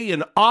away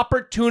an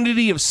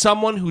opportunity of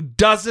someone who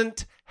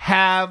doesn't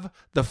have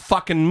the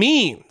fucking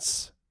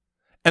means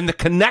and the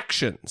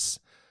connections.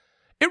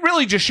 It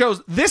really just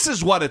shows this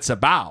is what it's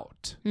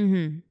about.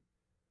 Mm-hmm.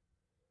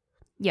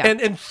 Yeah.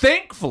 And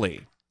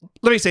thankfully,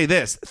 let me say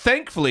this.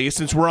 Thankfully,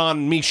 since we're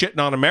on me shitting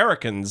on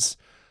Americans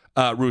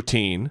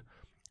routine,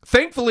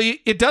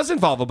 thankfully, it does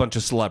involve a bunch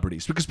of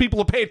celebrities because people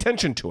will pay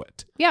attention to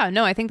it. Yeah,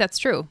 no, I think that's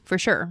true for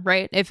sure,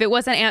 right? If it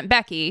wasn't Aunt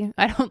Becky,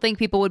 I don't think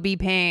people would be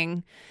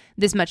paying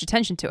this much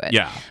attention to it.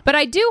 Yeah. But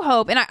I do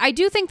hope, and I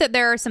do think that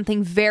there is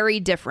something very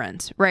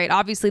different, right?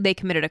 Obviously, they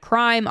committed a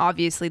crime.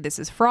 Obviously, this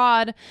is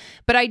fraud.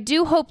 But I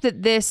do hope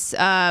that this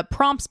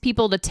prompts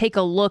people to take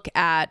a look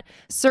at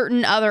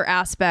certain other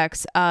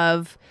aspects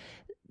of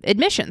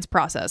admissions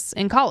process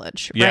in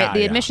college, right?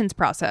 The admissions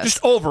process.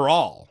 Just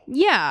overall.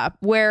 Yeah,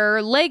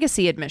 where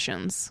legacy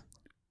admissions.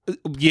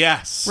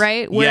 Yes.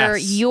 Right? Where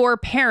your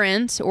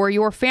parent or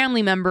your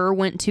family member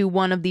went to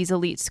one of these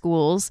elite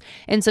schools.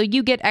 And so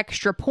you get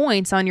extra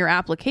points on your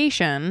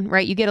application,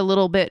 right? You get a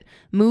little bit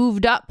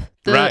moved up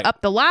the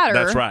ladder.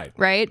 That's right.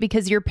 Right?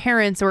 Because your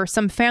parents or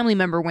some family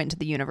member went to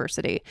the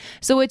university.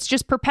 So it's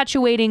just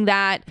perpetuating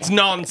that. It's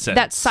nonsense.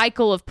 That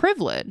cycle of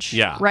privilege.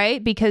 Yeah.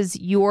 Right? Because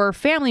your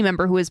family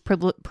member who is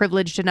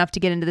privileged enough to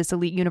get into this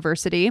elite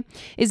university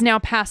is now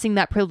passing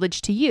that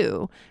privilege to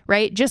you.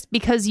 Right? Just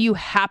because you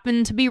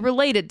happen to be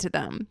related to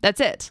them.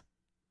 That's it.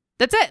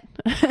 That's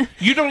it.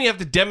 You don't even have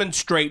to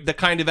demonstrate the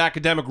kind of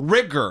academic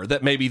rigor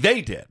that maybe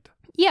they did.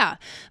 Yeah.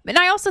 And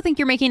I also think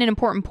you're making an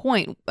important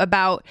point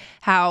about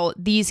how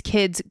these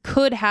kids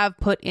could have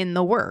put in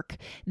the work.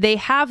 They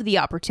have the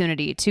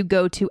opportunity to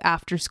go to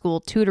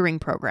after-school tutoring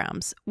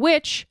programs,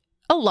 which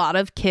a lot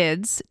of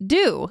kids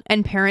do.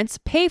 And parents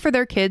pay for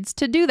their kids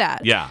to do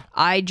that. Yeah.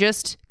 I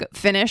just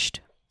finished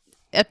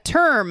a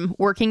term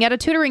working at a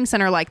tutoring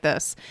center like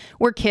this,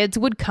 where kids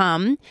would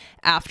come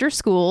after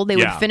school. They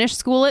would finish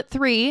school at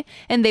 3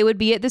 and they would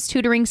be at this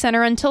tutoring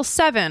center until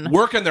 7.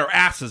 Working their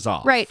asses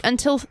off. Right.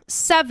 Until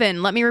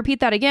 7. Let me repeat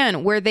that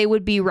again, where they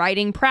would be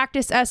writing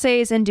practice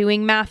essays and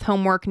doing math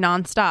homework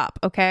nonstop.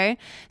 Okay.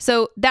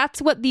 So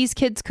that's what these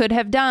kids could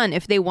have done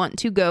if they want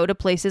to go to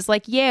places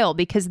like Yale,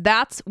 because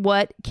that's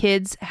what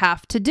kids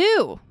have to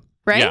do.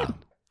 Right.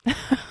 Yeah.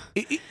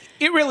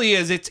 It really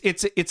is.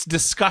 It's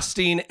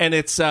disgusting, and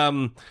it's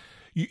listen.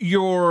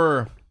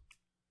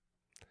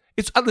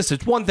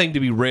 It's one thing to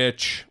be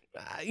rich.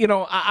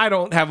 I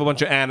don't have a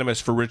bunch of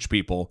animus for rich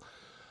people,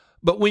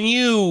 but when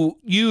you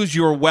use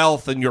your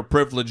wealth and your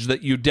privilege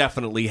that you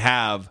definitely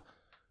have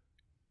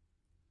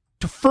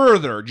to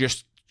further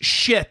just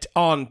shit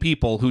on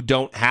people who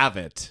don't have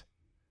it,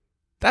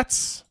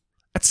 that's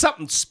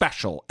something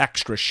special,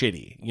 extra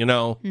shitty.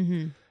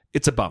 Mm-hmm.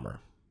 It's a bummer.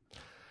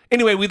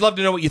 Anyway, we'd love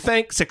to know what you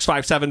think.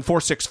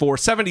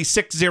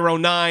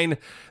 657-464-7609.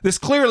 This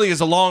clearly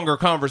is a longer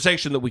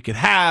conversation that we could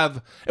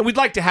have, and we'd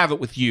like to have it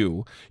with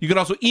you. You can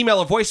also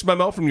email a voice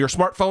memo from your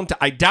smartphone to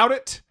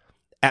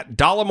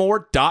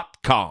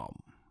idoubt.it@dollamore.com.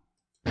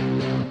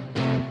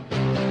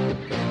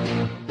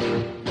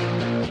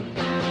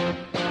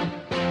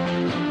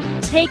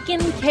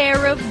 Taking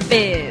care of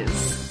biz.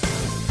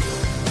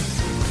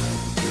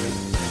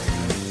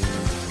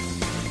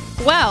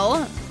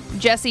 Well,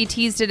 Jesse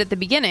teased it at the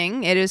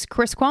beginning. It is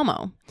Chris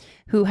Cuomo,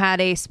 who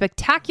had a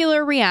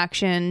spectacular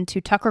reaction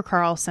to Tucker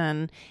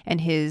Carlson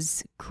and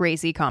his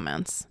crazy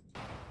comments.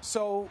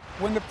 So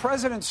when the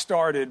president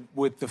started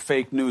with the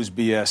fake news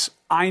BS,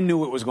 I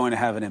knew it was going to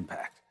have an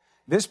impact.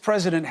 This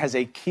president has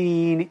a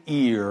keen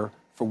ear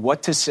for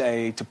what to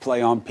say to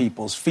play on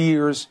people's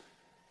fears,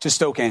 to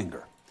stoke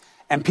anger.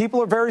 And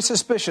people are very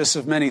suspicious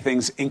of many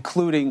things,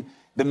 including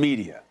the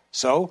media.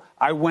 So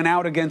I went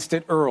out against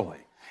it early.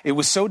 It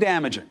was so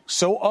damaging,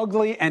 so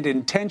ugly and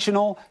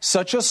intentional,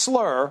 such a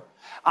slur.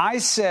 I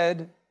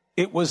said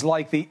it was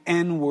like the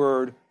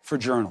N-word for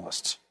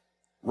journalists.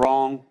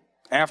 Wrong.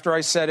 After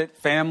I said it,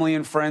 family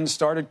and friends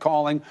started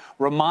calling,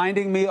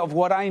 reminding me of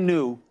what I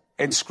knew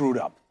and screwed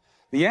up.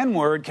 The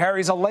N-word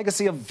carries a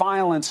legacy of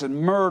violence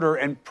and murder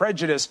and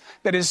prejudice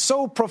that is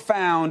so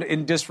profound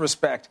in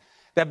disrespect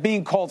that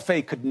being called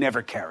fake could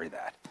never carry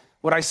that.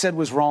 What I said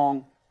was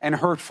wrong and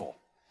hurtful.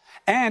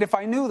 And if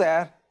I knew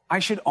that, I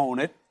should own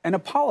it and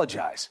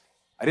apologize.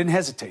 I didn't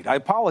hesitate. I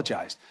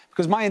apologized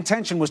because my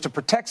intention was to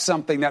protect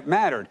something that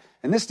mattered,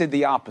 and this did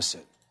the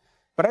opposite.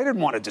 But I didn't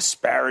want to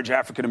disparage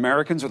African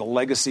Americans or the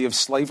legacy of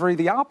slavery,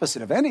 the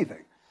opposite of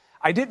anything.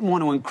 I didn't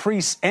want to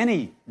increase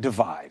any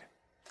divide.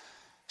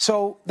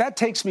 So that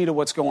takes me to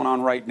what's going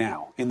on right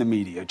now in the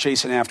media,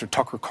 chasing after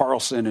Tucker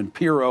Carlson and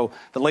Pirro,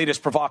 the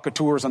latest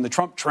provocateurs on the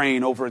Trump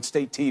train over at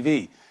State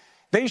TV.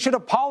 They should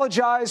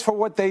apologize for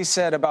what they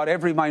said about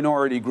every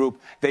minority group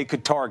they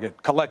could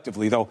target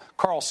collectively, though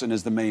Carlson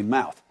is the main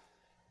mouth.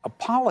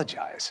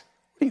 Apologize?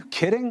 Are you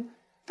kidding?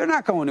 They're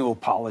not going to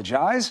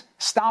apologize.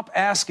 Stop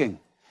asking.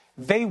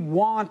 They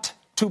want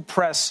to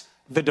press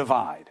the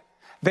divide.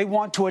 They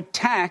want to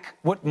attack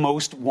what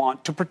most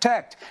want to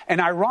protect. And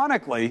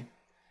ironically,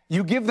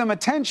 you give them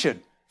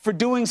attention for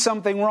doing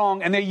something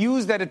wrong, and they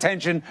use that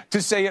attention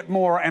to say it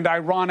more, and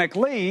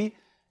ironically,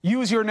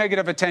 use your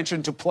negative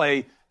attention to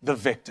play the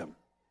victim.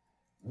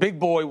 Big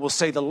boy will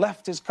say, the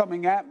left is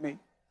coming at me.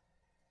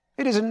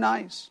 It isn't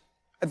nice.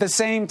 At the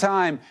same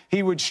time,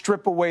 he would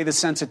strip away the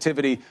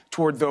sensitivity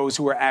toward those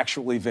who are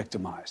actually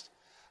victimized.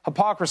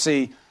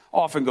 Hypocrisy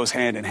often goes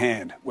hand in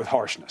hand with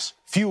harshness.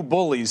 Few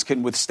bullies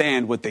can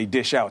withstand what they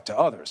dish out to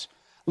others.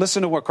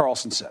 Listen to what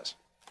Carlson says.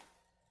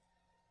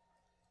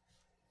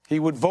 He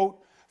would vote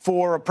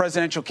for a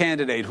presidential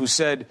candidate who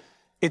said,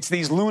 it's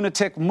these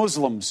lunatic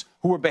Muslims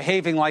who are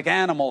behaving like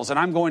animals, and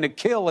I'm going to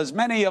kill as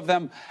many of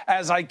them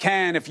as I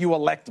can if you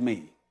elect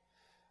me.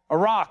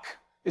 Iraq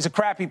is a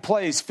crappy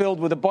place filled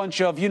with a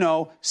bunch of,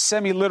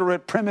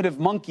 semi-literate primitive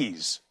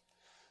monkeys.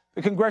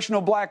 The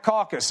Congressional Black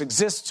Caucus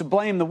exists to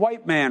blame the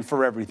white man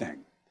for everything.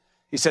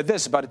 He said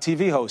this about a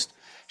TV host.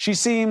 She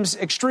seems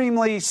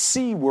extremely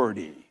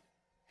C-wordy.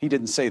 He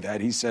didn't say that.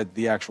 He said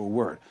the actual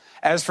word.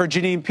 As for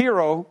Jeanine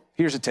Pirro,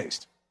 here's a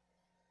taste.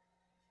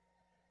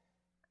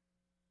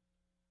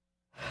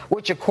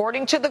 Which,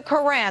 according to the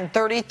Quran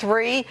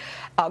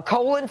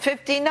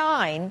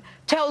 33:59,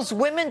 tells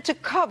women to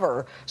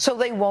cover so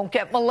they won't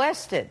get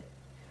molested.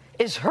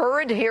 Is her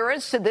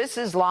adherence to this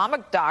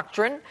Islamic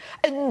doctrine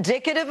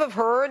indicative of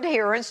her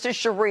adherence to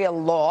Sharia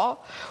law,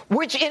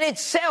 which in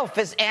itself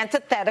is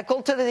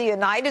antithetical to the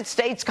United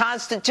States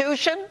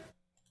Constitution?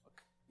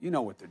 You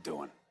know what they're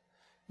doing.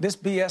 This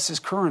BS is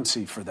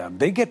currency for them.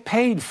 They get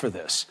paid for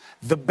this.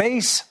 The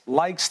base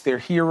likes their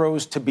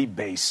heroes to be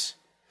base.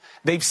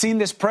 They've seen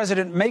this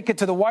president make it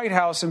to the White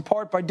House in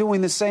part by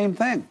doing the same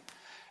thing.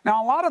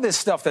 Now, a lot of this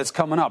stuff that's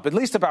coming up, at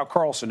least about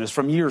Carlson, is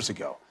from years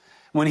ago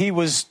when he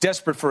was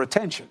desperate for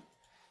attention.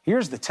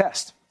 Here's the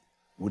test.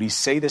 Would he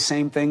say the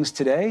same things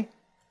today?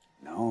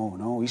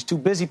 No, he's too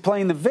busy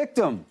playing the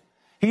victim.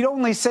 He'd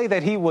only say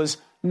that he was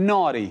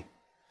naughty,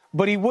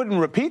 but he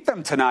wouldn't repeat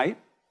them tonight.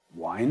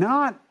 Why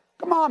not?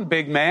 Come on,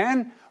 big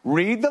man.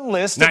 Read the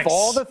list of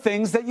all the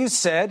things that you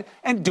said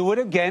and do it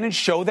again and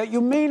show that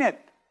you mean it.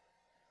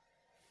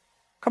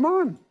 Come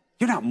on.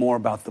 You're not more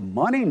about the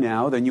money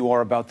now than you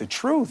are about the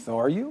truth,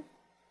 are you?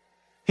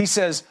 He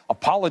says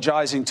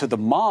apologizing to the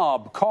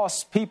mob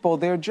costs people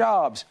their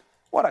jobs.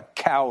 What a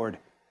coward.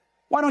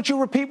 Why don't you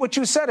repeat what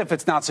you said if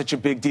it's not such a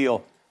big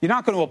deal? You're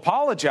not going to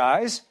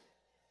apologize.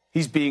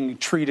 He's being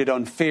treated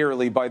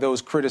unfairly by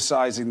those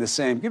criticizing the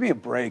same. Give me a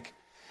break.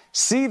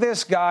 See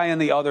this guy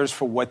and the others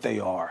for what they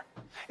are.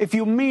 If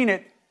you mean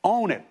it,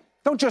 own it.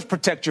 Don't just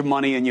protect your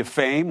money and your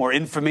fame, or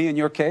infamy in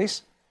your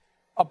case.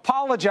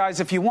 Apologize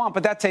if you want,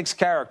 but that takes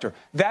character.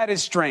 That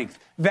is strength.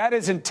 That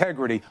is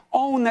integrity.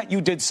 Own that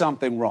you did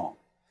something wrong.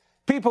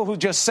 People who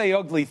just say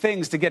ugly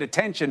things to get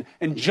attention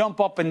and jump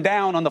up and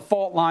down on the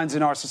fault lines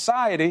in our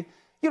society,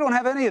 you don't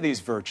have any of these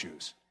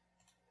virtues.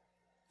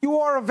 You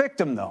are a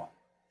victim, though,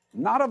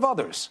 not of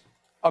others,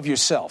 of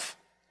yourself.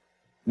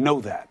 Know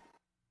that.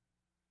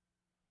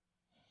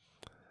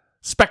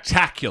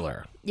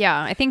 Spectacular.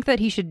 Yeah, I think that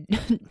he should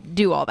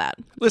do all that.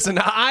 Listen,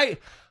 I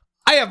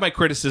have my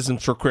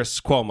criticisms for Chris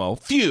Cuomo.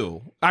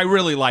 Few. I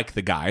really like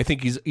the guy. I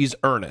think he's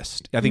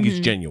earnest. I think he's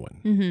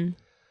genuine. Mm-hmm.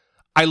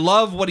 I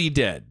love what he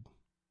did.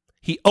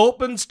 He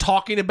opens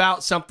talking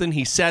about something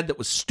he said that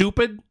was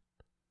stupid,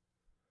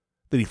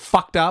 that he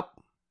fucked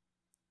up,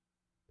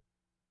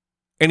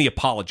 and he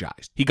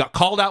apologized. He got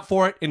called out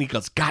for it, and he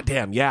goes, God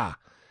damn, yeah.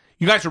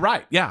 You guys are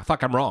right. Yeah,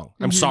 fuck, I'm wrong.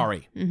 I'm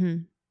sorry. Mm-hmm.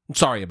 I'm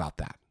sorry about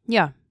that.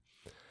 Yeah.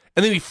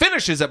 And then he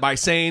finishes it by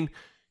saying,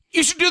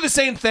 you should do the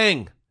same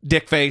thing,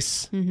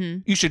 dickface.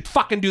 Mm-hmm. You should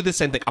fucking do the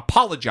same thing.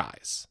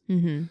 Apologize.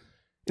 Mm-hmm.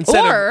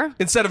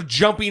 Instead of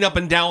jumping up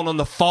and down on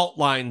the fault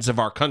lines of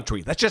our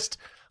country. That's just,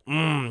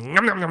 yum,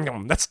 yum, yum,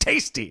 yum. That's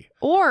tasty.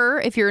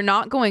 Or if you're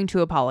not going to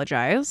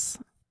apologize,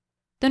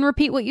 then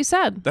repeat what you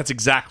said. That's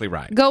exactly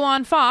right. Go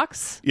on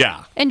Fox.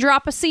 Yeah. And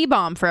drop a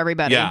C-bomb for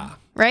everybody. Yeah.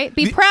 Right?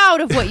 Be proud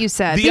of what you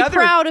said. Be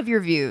proud of your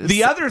views.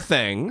 The other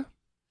thing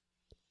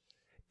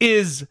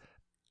is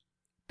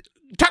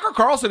Tucker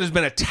Carlson has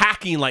been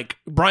attacking like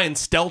Brian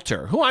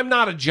Stelter, who I'm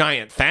not a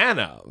giant fan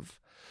of,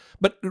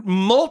 but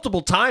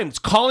multiple times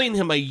calling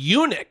him a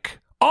eunuch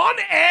on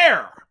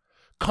air,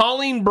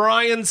 calling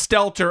Brian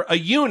Stelter a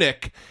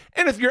eunuch.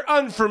 And if you're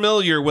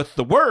unfamiliar with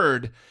the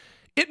word,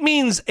 it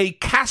means a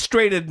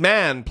castrated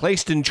man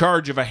placed in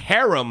charge of a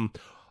harem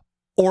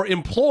or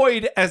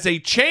employed as a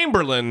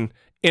chamberlain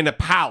in a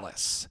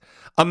palace,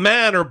 a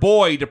man or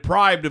boy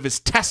deprived of his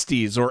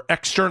testes or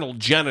external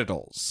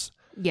genitals.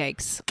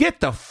 Yikes. Get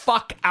the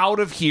fuck out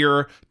of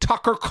here,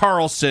 Tucker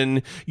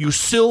Carlson, you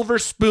silver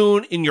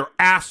spoon in your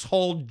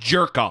asshole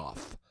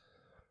jerk-off.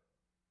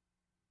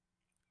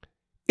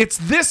 It's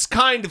this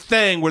kind of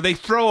thing where they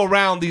throw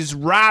around these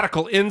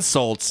radical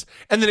insults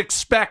and then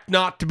expect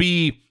not to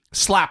be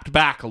slapped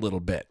back a little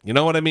bit. You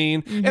know what I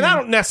mean? Mm-hmm. And I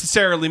don't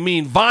necessarily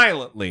mean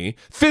violently,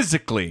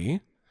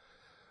 physically.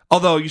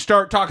 Although you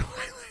start talking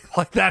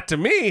like that to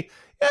me,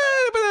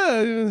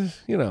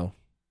 you know.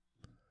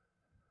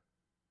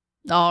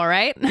 All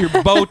right. Your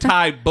bow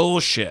tie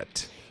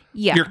bullshit.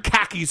 your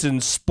khakis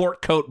and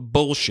sport coat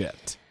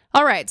bullshit.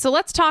 All right, so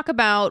let's talk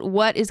about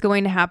what is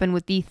going to happen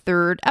with the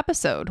third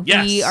episode.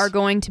 Yes. We are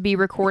going to be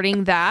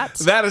recording that.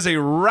 That is a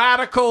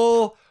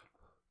radical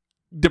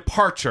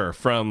departure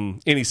from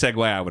any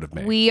segue I would have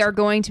made. We are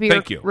going to be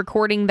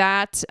recording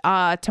that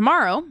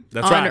tomorrow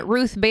on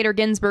Ruth Bader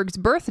Ginsburg's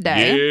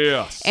birthday.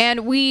 Yes.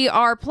 And we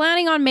are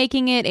planning on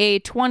making it a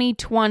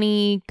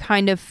 2020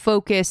 kind of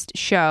focused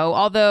show.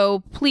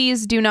 Although,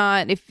 please do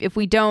not, if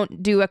we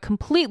don't do a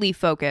completely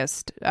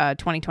focused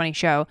 2020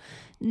 show,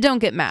 don't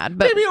get mad.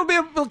 But maybe it'll be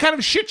a kind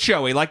of shit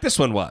showy like this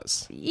one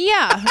was.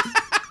 Yeah.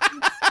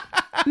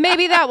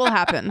 Maybe that will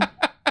happen.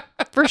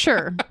 For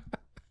sure.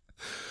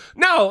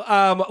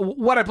 No,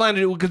 what I plan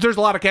to do, because there's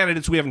a lot of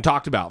candidates we haven't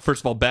talked about.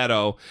 First of all,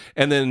 Beto,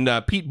 and then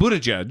Pete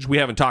Buttigieg, we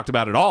haven't talked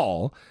about at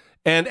all.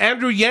 And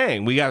Andrew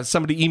Yang, we got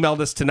somebody emailed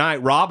us tonight.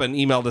 Robin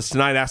emailed us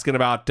tonight asking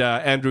about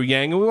Andrew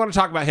Yang, and we want to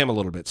talk about him a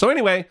little bit. So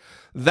anyway,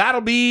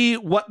 that'll be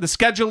what the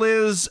schedule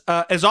is.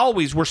 As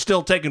always, we're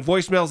still taking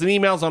voicemails and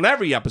emails on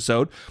every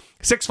episode.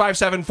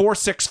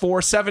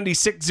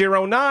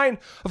 657-464-7609.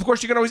 Of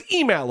course, you can always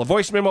email a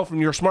voice memo from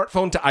your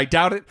smartphone to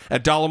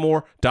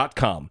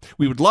idoubitit@dollemore.com.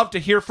 We would love to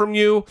hear from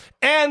you,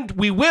 and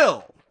we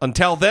will.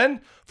 Until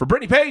then, for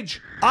Brittany Page,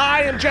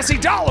 I am Jesse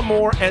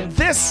Dollemore, and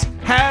this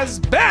has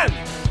been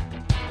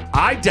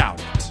I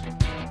Doubt It.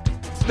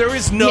 There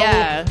is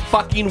no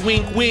fucking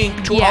wink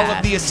wink to all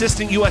of the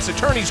assistant U.S.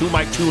 attorneys who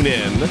might tune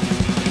in.